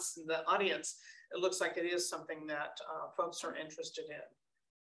the nods in the audience, it looks like it is something that folks are interested in.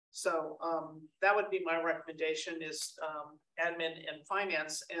 So that would be my recommendation, is admin and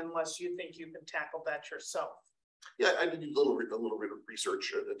finance, unless you think you can tackle that yourself. Yeah, I did a little bit of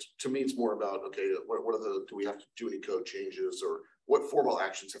research. To me, it's more about, okay, what are do we have to do any code changes, or what formal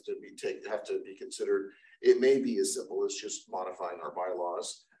actions have to be considered? It may be as simple as just modifying our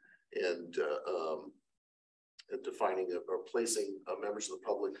bylaws and defining or placing members of the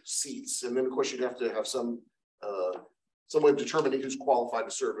public seats, and then of course you'd have to have some way of determining who's qualified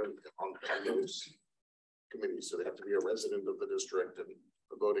to serve on those committees. So they have to be a resident of the district and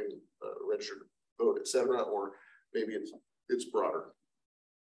a voting, registered vote, et cetera, or maybe it's broader.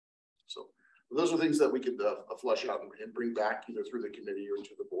 So those are things that we could flush out and bring back either through the committee or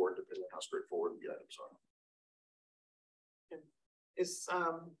to the board, depending on how straightforward the items are.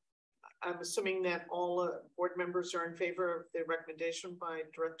 I'm assuming that all board members are in favor of the recommendation by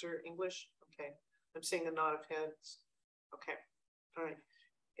Director English. Okay, I'm seeing a nod of heads. Okay, all right.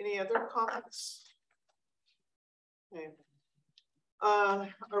 Any other comments? Okay. Are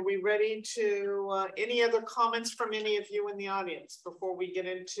we ready to, any other comments from any of you in the audience before we get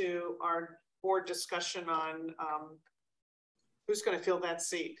into our board discussion on who's going to fill that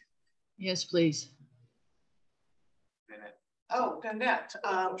seat? Yes, please. Nanette. Oh, Nanette.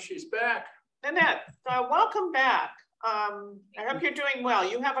 She's back. Nanette, welcome back. I hope you're doing well.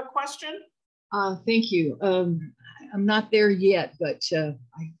 You have a question? Thank you. I'm not there yet, but I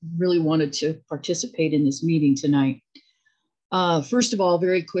really wanted to participate in this meeting tonight. First of all,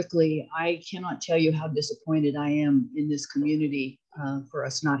 very quickly, I cannot tell you how disappointed I am in this community for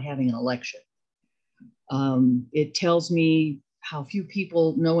us not having an election. It tells me how few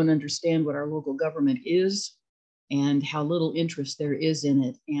people know and understand what our local government is and how little interest there is in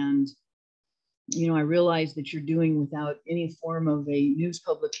it. And, you know, I realize that you're doing without any form of a news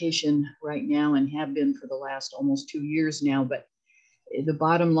publication right now and have been for the last almost 2 years now. But the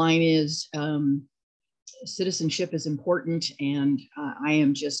bottom line is citizenship is important. And I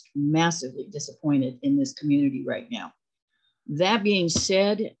am just massively disappointed in this community right now. That being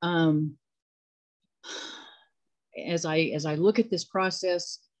said, as I look at this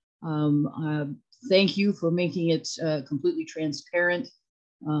process, thank you for making it completely transparent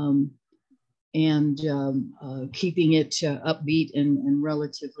and keeping it upbeat and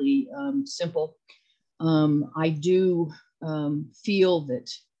relatively simple. I do feel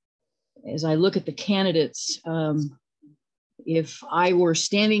that as I look at the candidates, if I were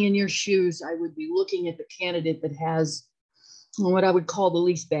standing in your shoes, I would be looking at the candidate that has what I would call the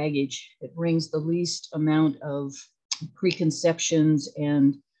least baggage. It brings the least amount of preconceptions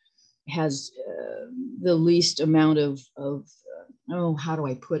and has the least amount of oh, how do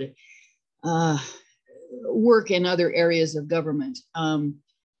I put it? Work in other areas of government.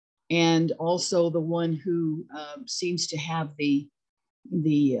 And also the one who seems to have the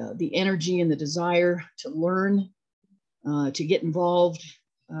energy and the desire to learn, to get involved,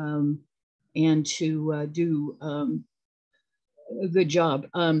 and to do a good job.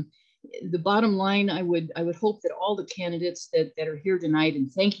 The bottom line, I would hope that all the candidates that are here tonight, and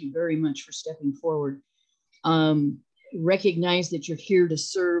thank you very much for stepping forward, recognize that you're here to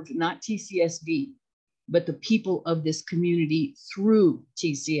serve not TCSD, but the people of this community through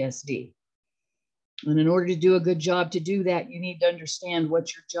TCSD. And in order to do a good job to do that, you need to understand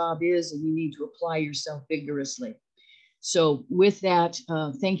what your job is and you need to apply yourself vigorously. So with that,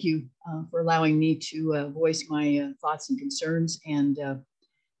 thank you for allowing me to voice my thoughts and concerns, and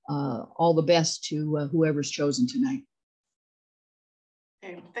all the best to whoever's chosen tonight.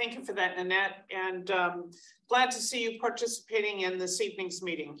 Okay, thank you for that, Nanette, and glad to see you participating in this evening's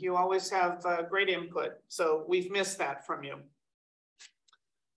meeting. You always have great input, so we've missed that from you.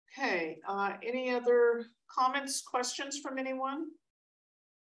 Okay, any other comments, questions from anyone?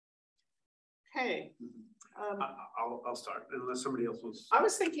 Okay. I'll start unless somebody else wants. I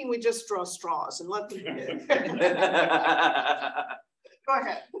was thinking we just draw straws and let them pick. Go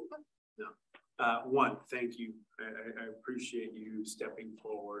ahead. No. One, thank you. I appreciate you stepping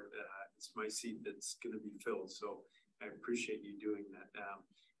forward. It's my seat that's going to be filled, so I appreciate you doing that.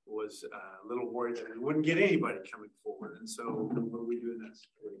 Was a little worried that we wouldn't get anybody coming forward, and so what do we do in that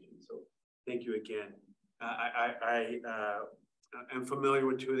situation? So thank you again. I'm familiar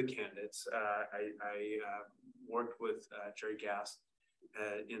with two of the candidates. I worked with Jerry Gass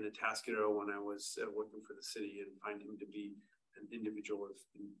in the Atascadero when I was working for the city, and find him to be an individual of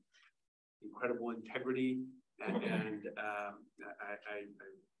incredible integrity, and I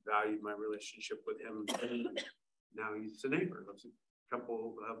valued my relationship with him. And now he's a neighbor, lives a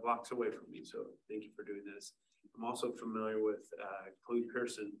couple blocks away from me, so thank you for doing this. I'm also familiar with Chloe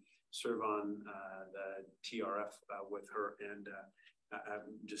Pearson, serve on the TRF with her, and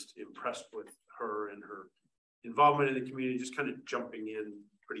I'm just impressed with her and her involvement in the community, just kind of jumping in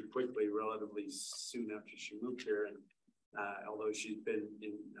pretty quickly, relatively soon after she moved here, and although she's been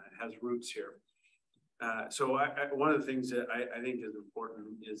in, has roots here. So one of the things that I think is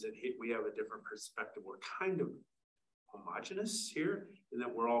important is that we have a different perspective. We're kind of homogenous here in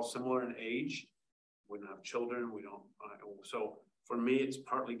that we're all similar in age. We don't have children. We don't. So for me, it's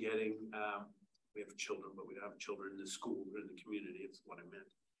partly getting. We have children, but we don't have children in the school or in the community. It's what I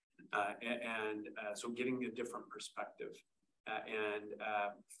meant. So getting a different perspective.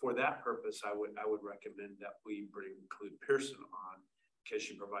 For that purpose, I would recommend that we bring Khulud Pearson on, because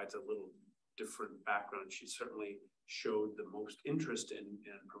she provides a little different background. She certainly showed the most interest in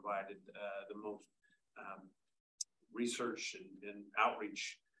and provided the most research and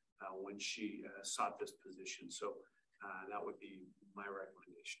outreach when she sought this position. So that would be my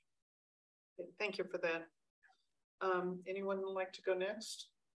recommendation. Thank you for that. Anyone would like to go next?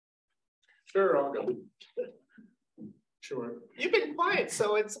 Sure, I'll go. Sure. You've been quiet,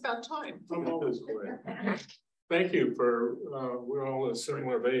 so it's about time. I'm always quiet. Thank you for, we're all a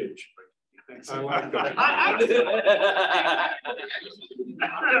similar age. I like that. I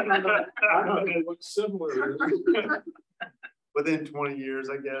don't know what similar is. Within 20 years,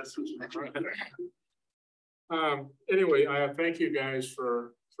 I guess. Anyway, I thank you guys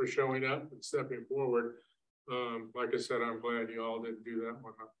for showing up and stepping forward. Like I said, I'm glad you all didn't do that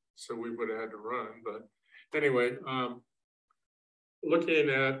one, so we would have had to run. But anyway, looking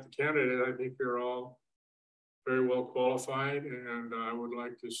at the candidate, I think you're all very well qualified, and I would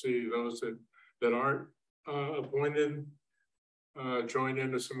like to see those that aren't appointed join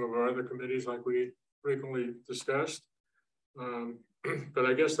into some of our other committees like we frequently discussed. But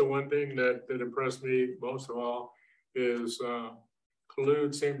I guess the one thing that impressed me most of all is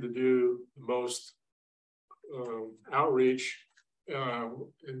Khulud seemed to do the most outreach,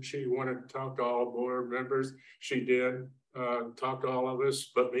 and she wanted to talk to all board members. She did talk to all of us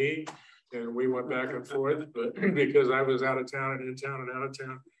but me, and we went back and forth, but because I was out of town and in town and out of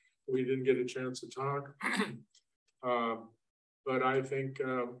town, we didn't get a chance to talk. But I think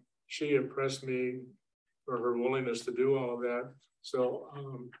she impressed me for her willingness to do all of that. So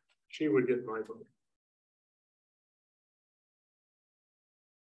she would get my vote.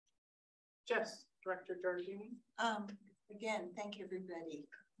 Jess, Director Giardini. Again, thank you, everybody.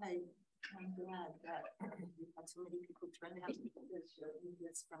 I'm glad that we had so many people turn out to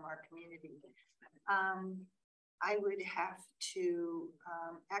this from our community. I would have to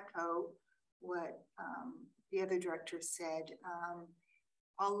echo what the other director said.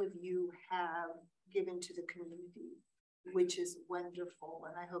 All of you have given to the community, which is wonderful,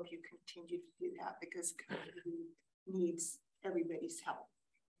 and I hope you continue to do that, because the community needs everybody's help,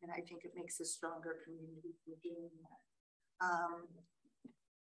 and I think it makes a stronger community for doing that.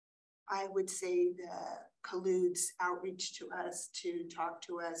 I would say that Khulud's outreach to us, to talk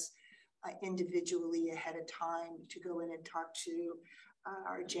to us individually ahead of time, to go in and talk to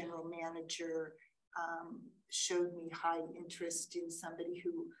our general manager, showed me high interest in somebody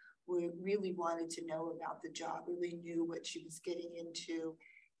who really wanted to know about the job, really knew what she was getting into.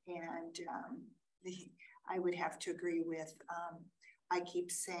 And I would have to agree with, I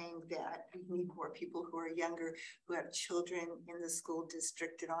keep saying that we need more people who are younger, who have children in the school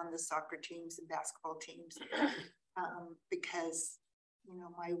district and on the soccer teams and basketball teams, because, you know,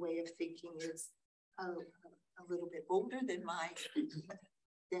 my way of thinking is a little bit older than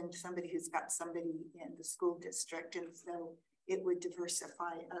somebody who's got somebody in the school district. And so it would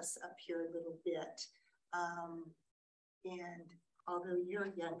diversify us up here a little bit. And although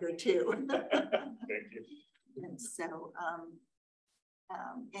you're younger too. Thank you. And so,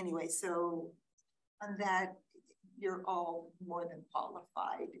 anyway, so on that, you're all more than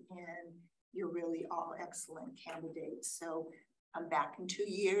qualified, and you're really all excellent candidates. So I'm back in 2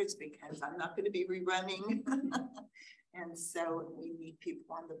 years because I'm not going to be rerunning. And so we need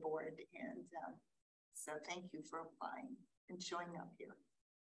people on the board. And so thank you for applying and showing up here.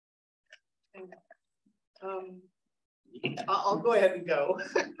 I'll go ahead and go.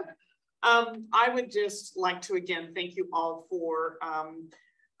 I would just like to again thank you all for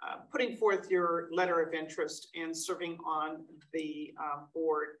putting forth your letter of interest and serving on the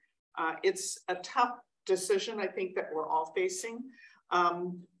board. It's a tough decision, I think, that we're all facing.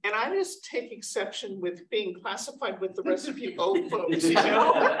 And I just take exception with being classified with the rest of you old folks, you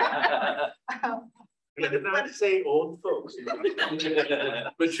know? I did not say old folks, but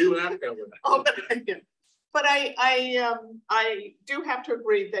you have that one. Oh, but I do have to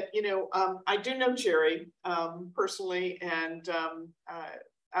agree that, you know, I do know Jerry personally, and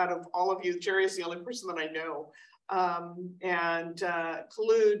out of all of you, Jerry is the only person that I know. And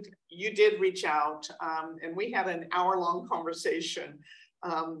Khulud, you did reach out, and we had an hour-long conversation,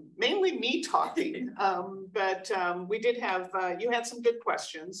 mainly me talking, but we did have, you had some good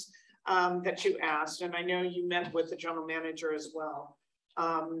questions that you asked, and I know you met with the general manager as well.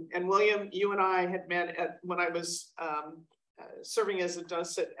 And William, you and I had met when I was serving as a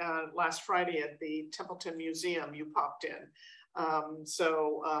docent last Friday at the Templeton Museum. You popped in.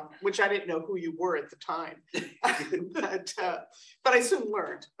 Which I didn't know who you were at the time, but I soon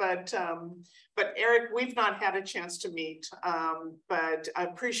learned. But Eric, we've not had a chance to meet, but I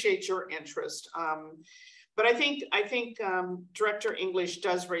appreciate your interest. But I think Director English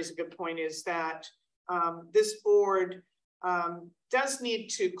does raise a good point, is that this board does need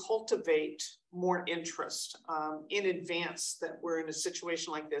to cultivate more interest in advance that we're in a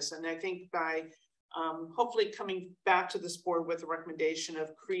situation like this. And I think by hopefully coming back to this board with a recommendation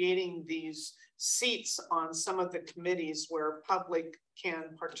of creating these seats on some of the committees where public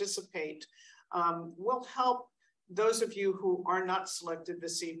can participate will help those of you who are not selected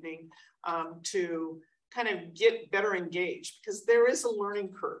this evening to kind of get better engaged, because there is a learning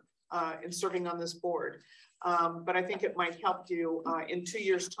curve in serving on this board. But I think it might help you in 2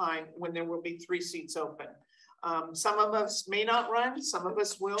 years' time when there will be 3 seats open. Some of us may not run, some of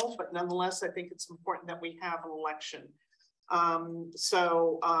us will, but nonetheless, I think it's important that we have an election.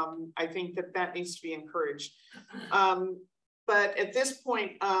 I think that needs to be encouraged. But at this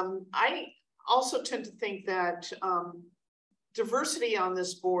point, I also tend to think that diversity on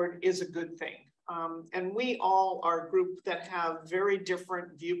this board is a good thing. And we all are a group that have very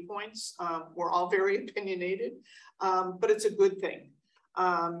different viewpoints. We're all very opinionated, but it's a good thing.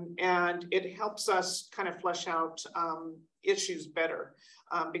 And it helps us kind of flesh out issues better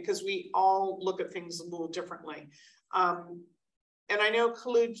because we all look at things a little differently. And I know,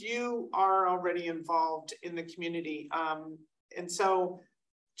 Khulud, you are already involved in the community. And so,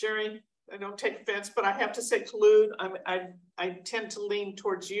 Jerry, I don't take offense, but I have to say, Khulud, I tend to lean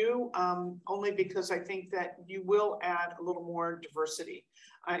towards you only because I think that you will add a little more diversity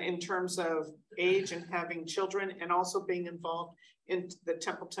in terms of age and having children, and also being involved in the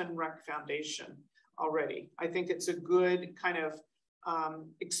Templeton Rec Foundation already. I think it's a good kind of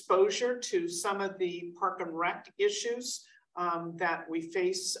exposure to some of the park and rec issues that we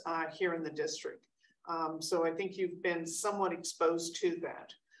face here in the district. So I think you've been somewhat exposed to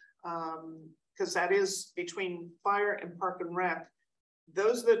that. Because that is between fire and park and rec.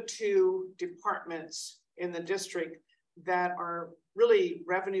 Those are the 2 departments in the district that are really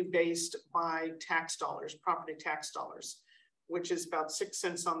revenue based by tax dollars, property tax dollars, which is about 6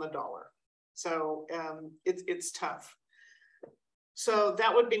 cents on the dollar. So it's tough. So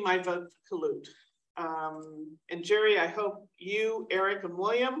that would be my vote for Khulud. And Jerry, I hope you, Eric, and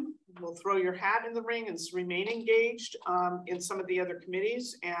William will throw your hat in the ring and remain engaged in some of the other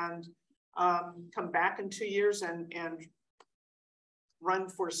committees, and come back in 2 years and run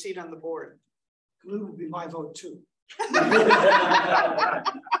for a seat on the board. Khulud would be my vote too. Well,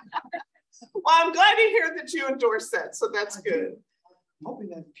 I'm glad to hear that you endorse that, so that's good. I'm hoping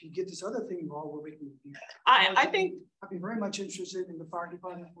that if you get this other thing involved, where we can. I think I'd be very much interested in the fire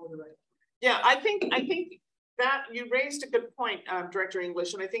department for the right. Yeah, I think that you raised a good point, Director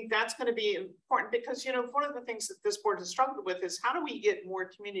English, and I think that's going to be important because, you know, one of the things that this board has struggled with is how do we get more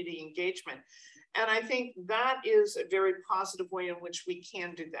community engagement? And I think that is a very positive way in which we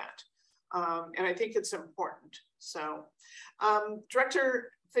can do that. And I think it's important. So,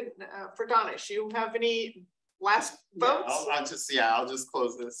 Director Ferdanish, you have any last votes? I'll just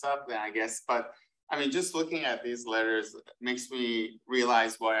close this up then, I guess. But I mean, just looking at these letters makes me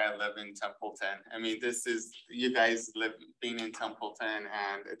realize why I live in Templeton. I mean, this is, you guys being in Templeton,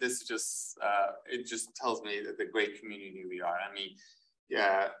 and this just, it just tells me that the great community we are. I mean,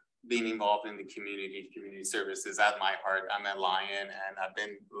 yeah, being involved in the community services at my heart. I'm a Lion, and I've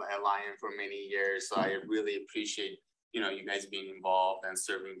been a Lion for many years. So I really appreciate, you know, you guys being involved and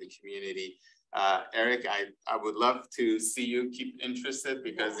serving the community. Eric, I would love to see you keep interested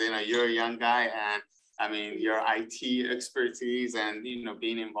because, you know, you're a young guy, and I mean, your IT expertise and, you know,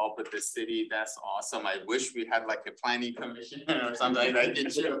 being involved with the city, that's awesome. I wish we had like a planning commission or something that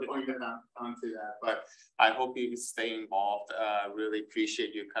get you appointed onto that, but I hope you stay involved. Really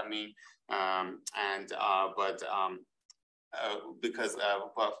appreciate you coming. Because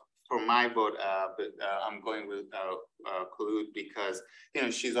for my vote, I'm going with Khulud because, you know,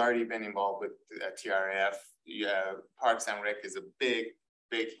 she's already been involved with TRF. Parks and Rec is a big,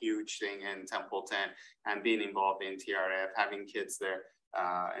 huge thing in Templeton, and being involved in TRF, having kids there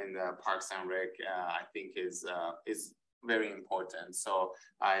in the Parks and Rec, I think is very important. So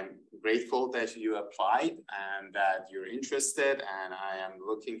I'm grateful that you applied and that you're interested, and I am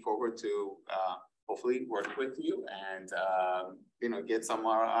looking forward to hopefully work with you and you know, get some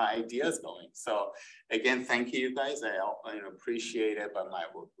more ideas going. So again, thank you guys. I appreciate it, but my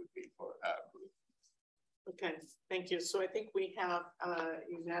vote would be for Okay, thank you. So I think we have a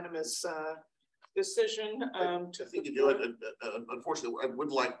unanimous decision to. I think you do it. Unfortunately, I would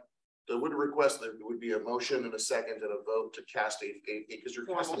like I would request that there would be a motion and a second and a vote to cast because you're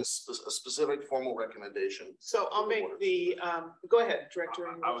casting a specific formal recommendation. So I'll make the, go ahead, Director.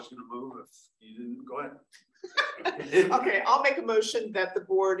 I was gonna move if you didn't, go ahead. Okay, I'll make a motion that the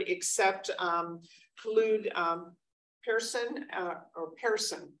board accept Khulud Pearson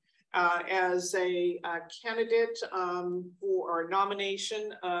as a candidate for a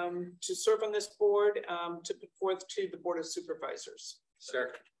nomination to serve on this board to put forth to the Board of Supervisors.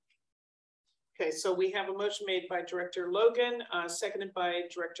 Second. Okay, so we have a motion made by Director Logan, seconded by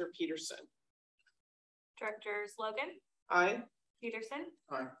Director Peterson. Directors Logan, Aye. Peterson.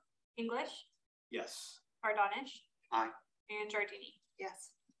 Aye. English, Yes. Pardonish. Aye. And Giardini.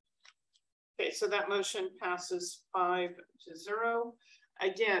 Yes. Okay, so that motion passes 5-0.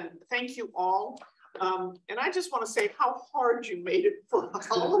 Again, thank you all. And I just want to say how hard you made it for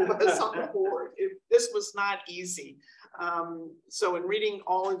all of us on the board. This was not easy. So in reading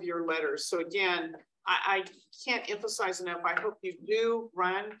all of your letters, so again, I can't emphasize enough. I hope you do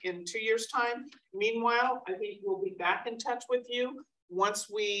run in 2 years' time. Meanwhile, I think we'll be back in touch with you once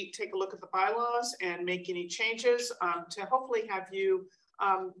we take a look at the bylaws and make any changes to hopefully have you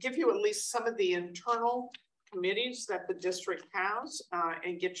give you at least some of the internal committees that the district has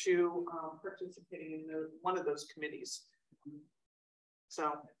and get you participating in one of those committees.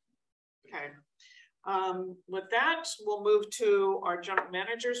 So, okay. With that, we'll move to our general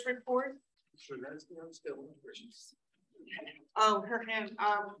manager's report. Oh, her hand.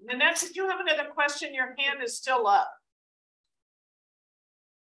 Nanette, if you have another question, your hand is still up.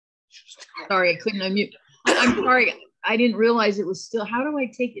 Sorry, I couldn't unmute. I'm sorry. I didn't realize it was still. How do I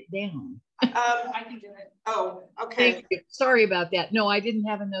take it down? I can do it. Oh, okay. Thank you. Sorry about that. No, I didn't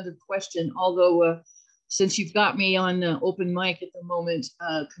have another question, although since you've got me on open mic at the moment,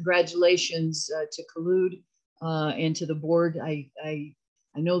 congratulations to Khulud and to the board. I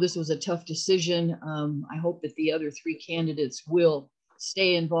know this was a tough decision. I hope that the other 3 candidates will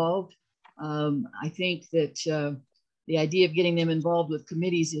stay involved. I think that the idea of getting them involved with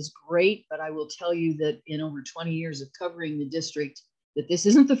committees is great, but I will tell you that in over 20 years of covering the district, that this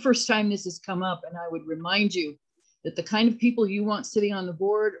isn't the first time this has come up. And I would remind you that the kind of people you want sitting on the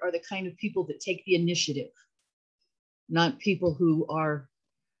board are the kind of people that take the initiative, not people who are,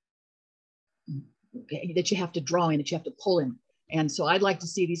 that you have to draw in, that you have to pull in. And so I'd like to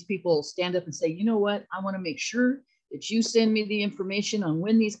see these people stand up and say, you know what, I want to make sure that you send me the information on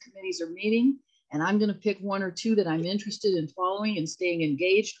when these committees are meeting. And I'm going to pick 1 or 2 that I'm interested in following and staying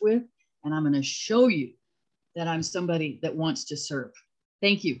engaged with. And I'm going to show you that I'm somebody that wants to serve.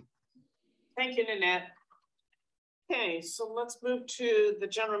 Thank you. Thank you, Nanette. Okay, so let's move to the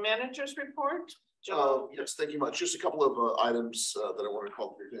general manager's report. Yes, thank you much. Just a couple of items that I want to call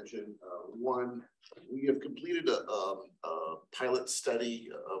to your attention. One, we have completed a pilot study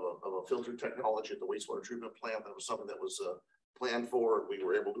of a filter technology at the wastewater treatment plant. That was something that was planned for. We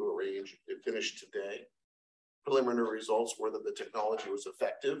were able to arrange. It finished today. Preliminary results were that the technology was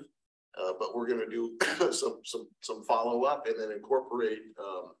effective, but we're going to do some follow up and then incorporate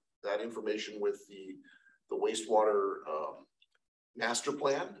that information with the wastewater master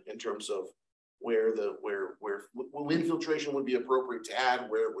plan in terms of where infiltration would be appropriate to add,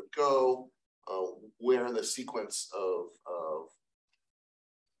 where it would go, where in the sequence of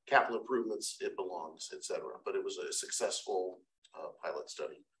capital improvements it belongs, etc. But it was a successful pilot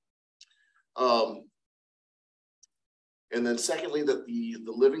study. And then secondly, that the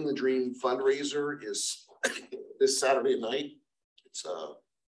Living the Dream fundraiser is this Saturday night. It's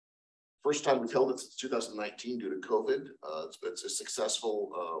first time we've held it since 2019 due to COVID. It's a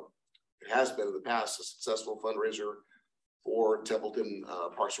successful, it has been in the past, a successful fundraiser for Templeton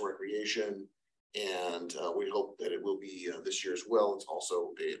Parks and Recreation. And we hope that it will be this year as well. It's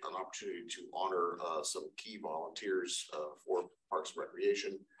also an opportunity to honor some key volunteers for Parks and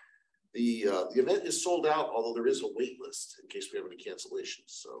Recreation. The event is sold out, although there is a wait list in case we have any cancellations.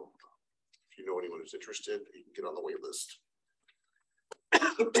 So if you know anyone who's interested, you can get on the wait list.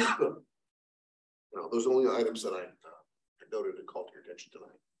 Those are the only items that I noted and called to your attention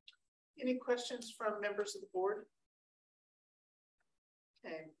tonight. Any questions from members of the board?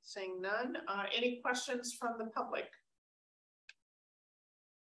 Okay, saying none. Any questions from the public?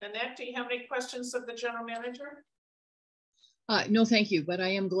 Nanette, do you have any questions of the general manager? No, thank you, but I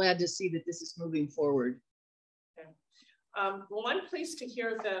am glad to see that this is moving forward. Okay. Well, I'm pleased to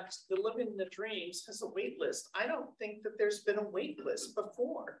hear that the Living the Dreams has a wait list. I don't think that there's been a wait list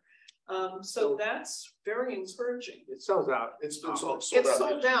before. So that's very encouraging. It sells out. It's been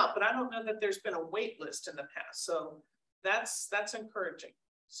sold out, but I don't know that there's been a wait list in the past. So that's encouraging.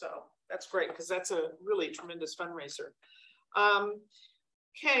 So that's great because that's a really tremendous fundraiser.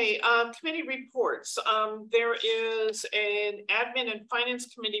 Okay, committee reports. There is an admin and finance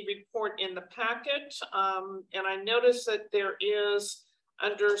committee report in the packet. And I noticed that there is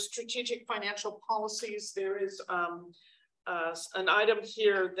under strategic financial policies, there is an item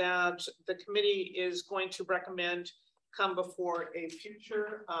here that the committee is going to recommend come before a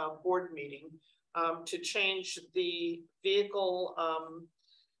future board meeting to change the vehicle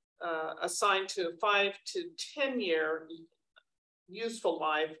assigned to 5 to 10 year useful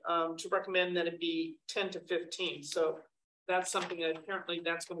life to recommend that it be 10 to 15. So that's something that apparently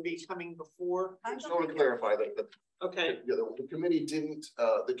that's going to be coming before. I just want to clarify that. Okay. The committee didn't,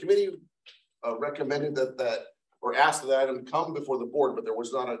 the committee recommended that or asked that item come before the board, but there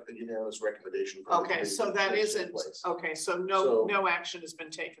was not a unanimous recommendation. Okay, so that isn't, okay, so no action has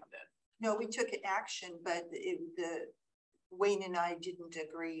been taken then. No, we took action, but Wayne and I didn't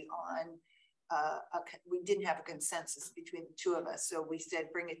agree on, we didn't have a consensus between the two of us. So we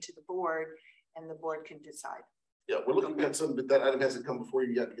said, bring it to the board and the board can decide. Yeah, we're looking at some, but that item hasn't come before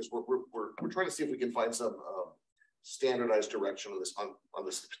you yet because we're trying to see if we can find some standardized direction on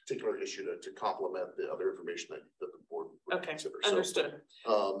this particular issue to complement the other information that the board would consider. Understood.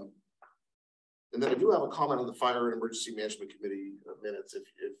 So, and then I do have a comment on the Fire and Emergency Management Committee minutes if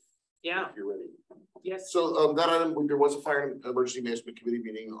you're ready. Yes. So that item, there was a Fire and Emergency Management Committee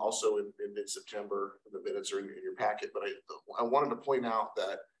meeting also in mid-September. The minutes are in your packet, but I wanted to point out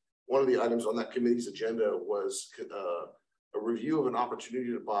that one of the items on that committee's agenda was a review of an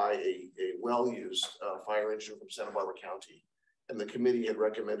opportunity to buy a well-used fire engine from Santa Barbara County. And the committee had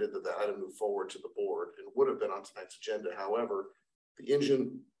recommended that item move forward to the board and would have been on tonight's agenda. However, the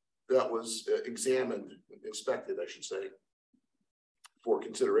engine that was inspected, I should say, for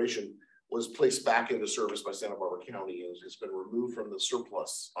consideration was placed back into service by Santa Barbara County and it's been removed from the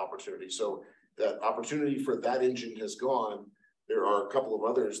surplus opportunity. So that opportunity for that engine has gone. There are a couple of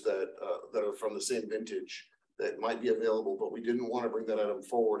others that are from the same vintage that might be available, but we didn't want to bring that item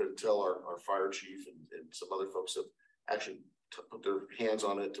forward until our fire chief and some other folks have actually put their hands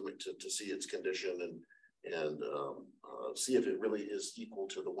on it to see its condition and see if it really is equal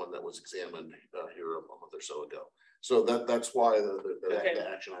to the one that was examined here a month or so ago. So that's why the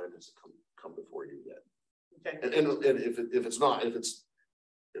action item has come before you yet. Okay. And if it's not, if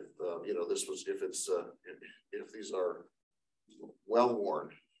these are well worn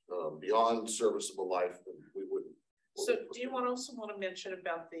beyond serviceable life, then we wouldn't. So do you also want to mention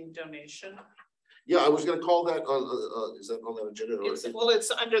about the donation? Yeah, I was going to call that on, is that on the agenda?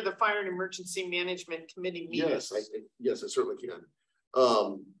 It's under the Fire and Emergency Management Committee meeting. Yes, I certainly can.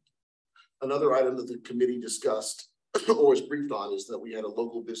 Another item that the committee discussed or was briefed on is that we had a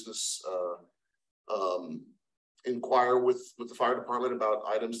local business inquire with the fire department about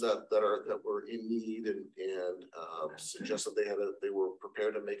items that were in need and suggest that they were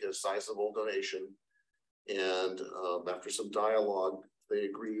prepared to make a sizable donation. And after some dialogue, they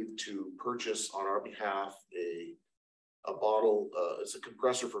agreed to purchase on our behalf a bottle. It's a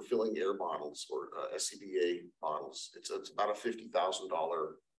compressor for filling air bottles or SCBA bottles. It's about a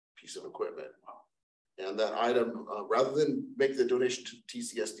 $50,000 piece of equipment. And that item, rather than make the donation to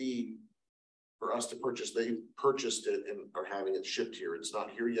TCSD for us to purchase, they purchased it and are having it shipped here. It's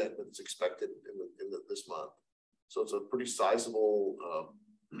not here yet, but it's expected in this month. So it's a pretty sizable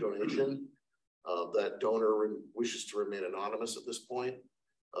donation. That donor wishes to remain anonymous at this point.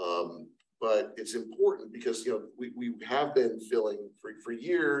 But it's important because we have been filling for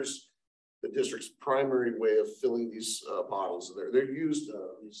years. The district's primary way of filling these bottles, they're used.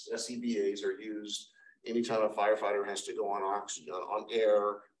 These SCBAs are used anytime a firefighter has to go on oxygen, on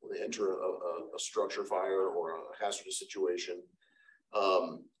air, when they enter a structure fire or a hazardous situation.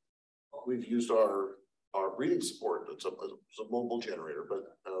 We've used our breathing support. It's a mobile generator,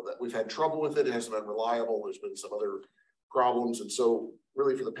 but that we've had trouble with it. It hasn't been reliable. There's been some other problems. And so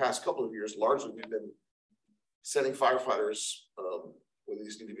really for the past couple of years, largely we've been sending firefighters when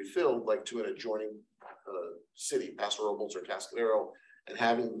these need to be filled, like to an adjoining city, Paso Robles or Cascadero, and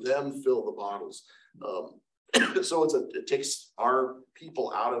having them fill the bottles. So it takes our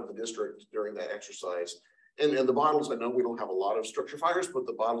people out of the district during that exercise. And the bottles, I know we don't have a lot of structure fires, but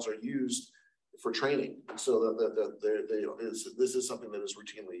the bottles are used for training. And so this is something that is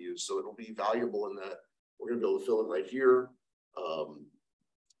routinely used. So it'll be valuable in that we're going to be able to fill it right here.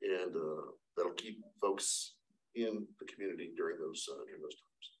 And that'll keep folks in the community during those times.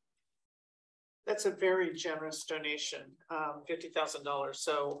 That's a very generous donation, $50,000.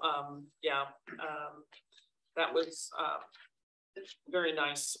 So that was a very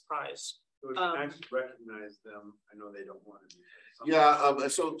nice surprise. It was nice to recognize them. I know they don't want to do that. Yeah,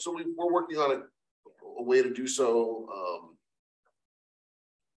 so we're working on a way to do so.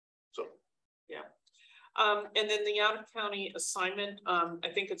 And then the out of county assignment, I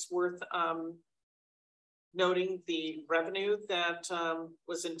think it's worth noting the revenue that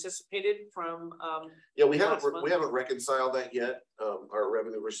was anticipated from. Yeah, we haven't reconciled that yet, our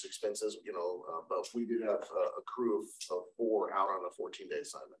revenue versus expenses, you know, but we did have a crew of 4 out on a 14-day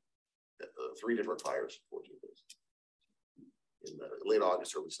assignment. 3 different fires, 14 days. In late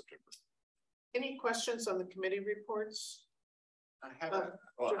August, early September. Any questions on the committee reports? I have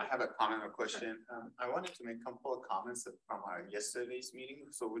a comment or question. I wanted to make a couple of comments from our yesterday's meeting.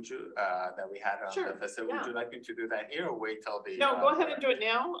 So would you, that we had on the facility, would you like me to do that here or wait till the? No, go ahead and do it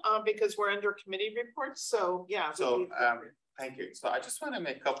now, because we're under committee reports. So yeah. So thank you. So I just want to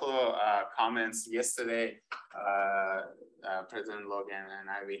make a couple of comments. Yesterday, President Logan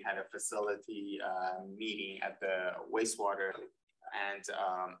and we had a facility meeting at the wastewater and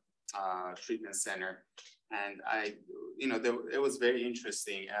treatment center. And it was very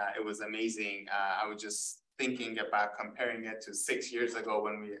interesting. It was amazing. I was just thinking about comparing it to 6 years ago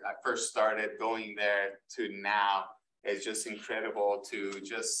when I first started going there to now. It's just incredible to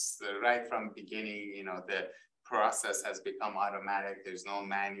just right from the beginning, you know, the process has become automatic. There's no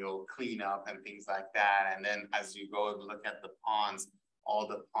manual cleanup and things like that. And then as you go and look at the ponds, all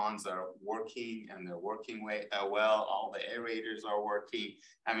the ponds are working and they're working well. All the aerators are working.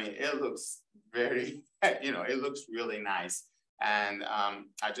 I mean, it looks very, you know, it looks really nice. And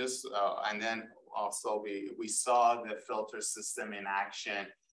I just, and then also we saw the filter system in action.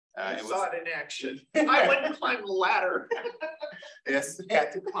 I saw it in action. I went and climbed the ladder. Yes, I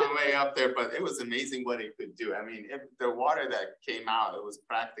had to climb way up there, but it was amazing what it could do. I mean, the water that came out, it was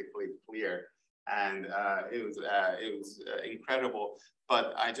practically clear. And it was incredible.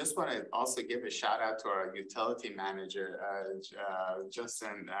 But I just want to also give a shout out to our utility manager,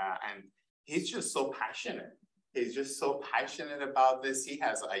 Justin, and he's just so passionate. He's just so passionate about this. He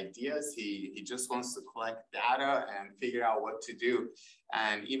has ideas. He just wants to collect data and figure out what to do.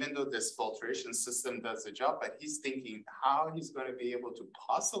 And even though this filtration system does the job, but he's thinking how he's going to be able to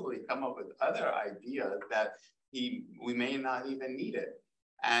possibly come up with other ideas that we may not even need it.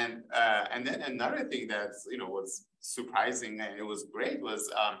 And then another thing that's, you know, was surprising and it was great was,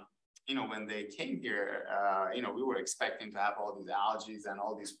 you know, when they came here, you know, we were expecting to have all these algae and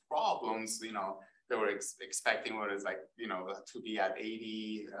all these problems, you know, they were expecting what is like, you know, to be at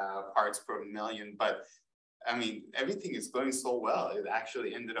 80 parts per million. But I mean, everything is going so well. It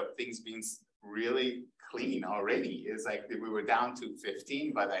actually ended up things being really clean already. It's like we were down to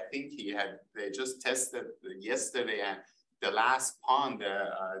 15, but I think they just tested yesterday and the last pond,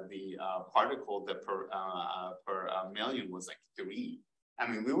 the particle per million was like 3. I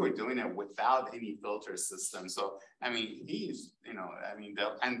mean, we were doing it without any filter system. So, I mean, he's, you know, I mean,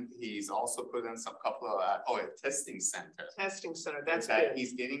 and he's also put in some couple of, a testing center. Testing center, that's good. Good.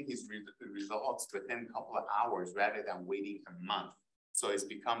 He's getting his results within a couple of hours rather than waiting a month. So it's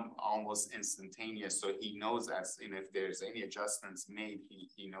become almost instantaneous. So he knows as, you know, if there's any adjustments made,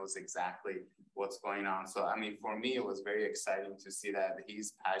 he knows exactly what's going on. So, I mean, for me, it was very exciting to see that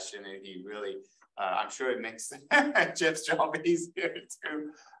he's passionate. He really, I'm sure it makes Jeff's job easier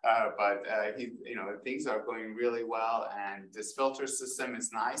too. But he, you know, things are going really well, and this filter system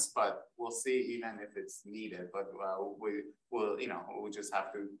is nice, but we'll see even if it's needed. But we'll, you know, we'll just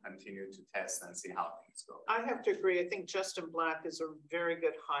have to continue to test and see how things go. I have to agree. I think Justin Black is a very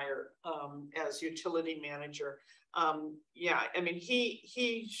good hire as utility manager. Yeah, I mean,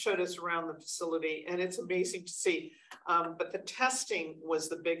 he showed us around the facility and it's amazing to see. But the testing was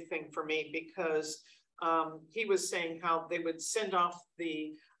the big thing for me because he was saying how they would send off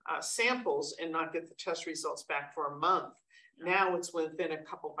the samples and not get the test results back for a month. Now it's within a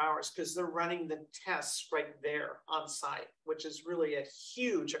couple of hours because they're running the tests right there on site, which is really a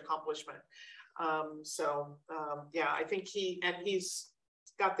huge accomplishment. Yeah, I think he's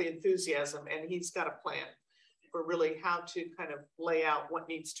got the enthusiasm and he's got a plan for really how to kind of lay out what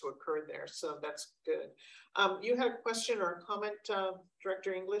needs to occur there. So that's good. You had a question or a comment,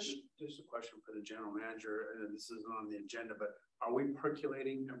 Director English? Just a question for the general manager, and this isn't on the agenda, but are we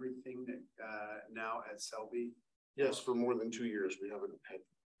percolating everything now at Selby? Yes, for more than 2 years, we haven't had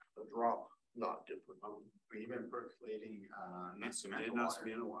a drop, not different. We've been percolating Not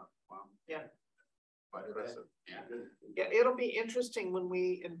water. Wow. Yeah. Quite impressive. Yeah. Yeah, it'll be interesting when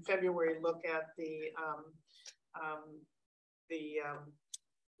we in February look at the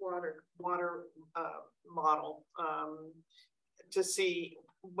water model to see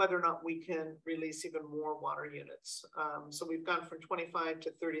whether or not we can release even more water units. So we've gone from 25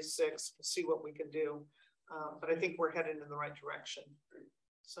 to 36. We'll see what we can do, but I think we're headed in the right direction.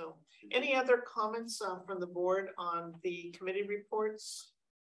 So, any other comments from the board on the committee reports?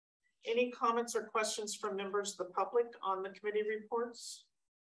 Any comments or questions from members of the public on the committee reports?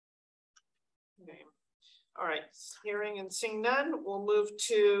 Okay. All right, hearing and seeing none, we'll move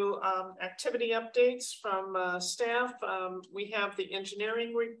to activity updates from staff. We have the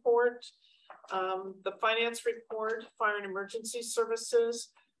engineering report, the finance report, fire and emergency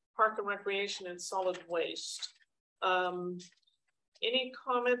services, park and recreation, and solid waste. Any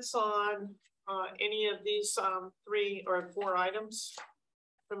comments on any of these 3 or 4 items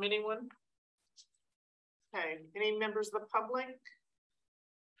from anyone? Okay, any members of the public?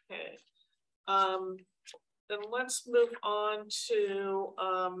 Okay. Then let's move on to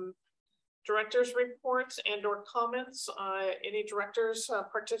directors' reports and or comments. Any directors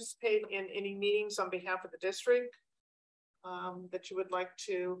participate in any meetings on behalf of the district that you would like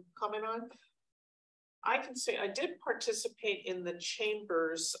to comment on? I can say I did participate in the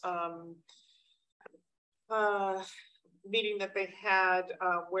chambers meeting that they had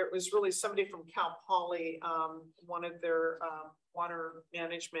where it was really somebody from Cal Poly, one of their water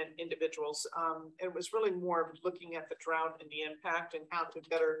management individuals. It was really more looking at the drought and the impact and how to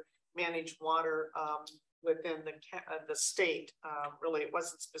better manage water within the state. Really, it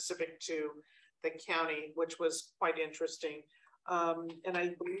wasn't specific to the county, which was quite interesting. And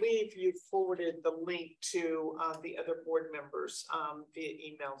I believe you forwarded the link to the other board members via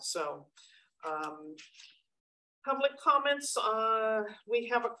email. So public comments, we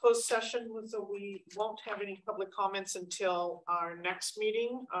have a closed session, so we won't have any public comments until our next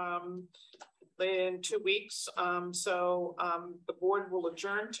meeting in 2 weeks. So the board will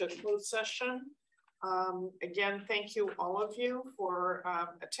adjourn to closed session. Again, thank you, all of you, for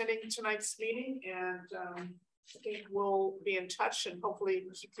attending tonight's meeting, and I think we'll be in touch and hopefully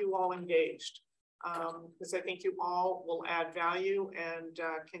keep you all engaged, because I think you all will add value and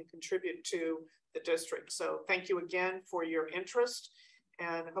can contribute to the district. So thank you again for your interest,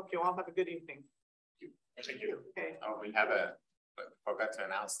 and I hope you all have a good evening. Thank you. Okay. We forgot to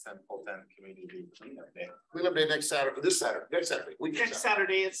announce Templeton Community Cleanup Day. Cleanup Day next Saturday, next Saturday. Next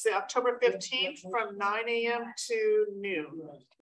Saturday, it's the October 15th from 9 a.m. to noon.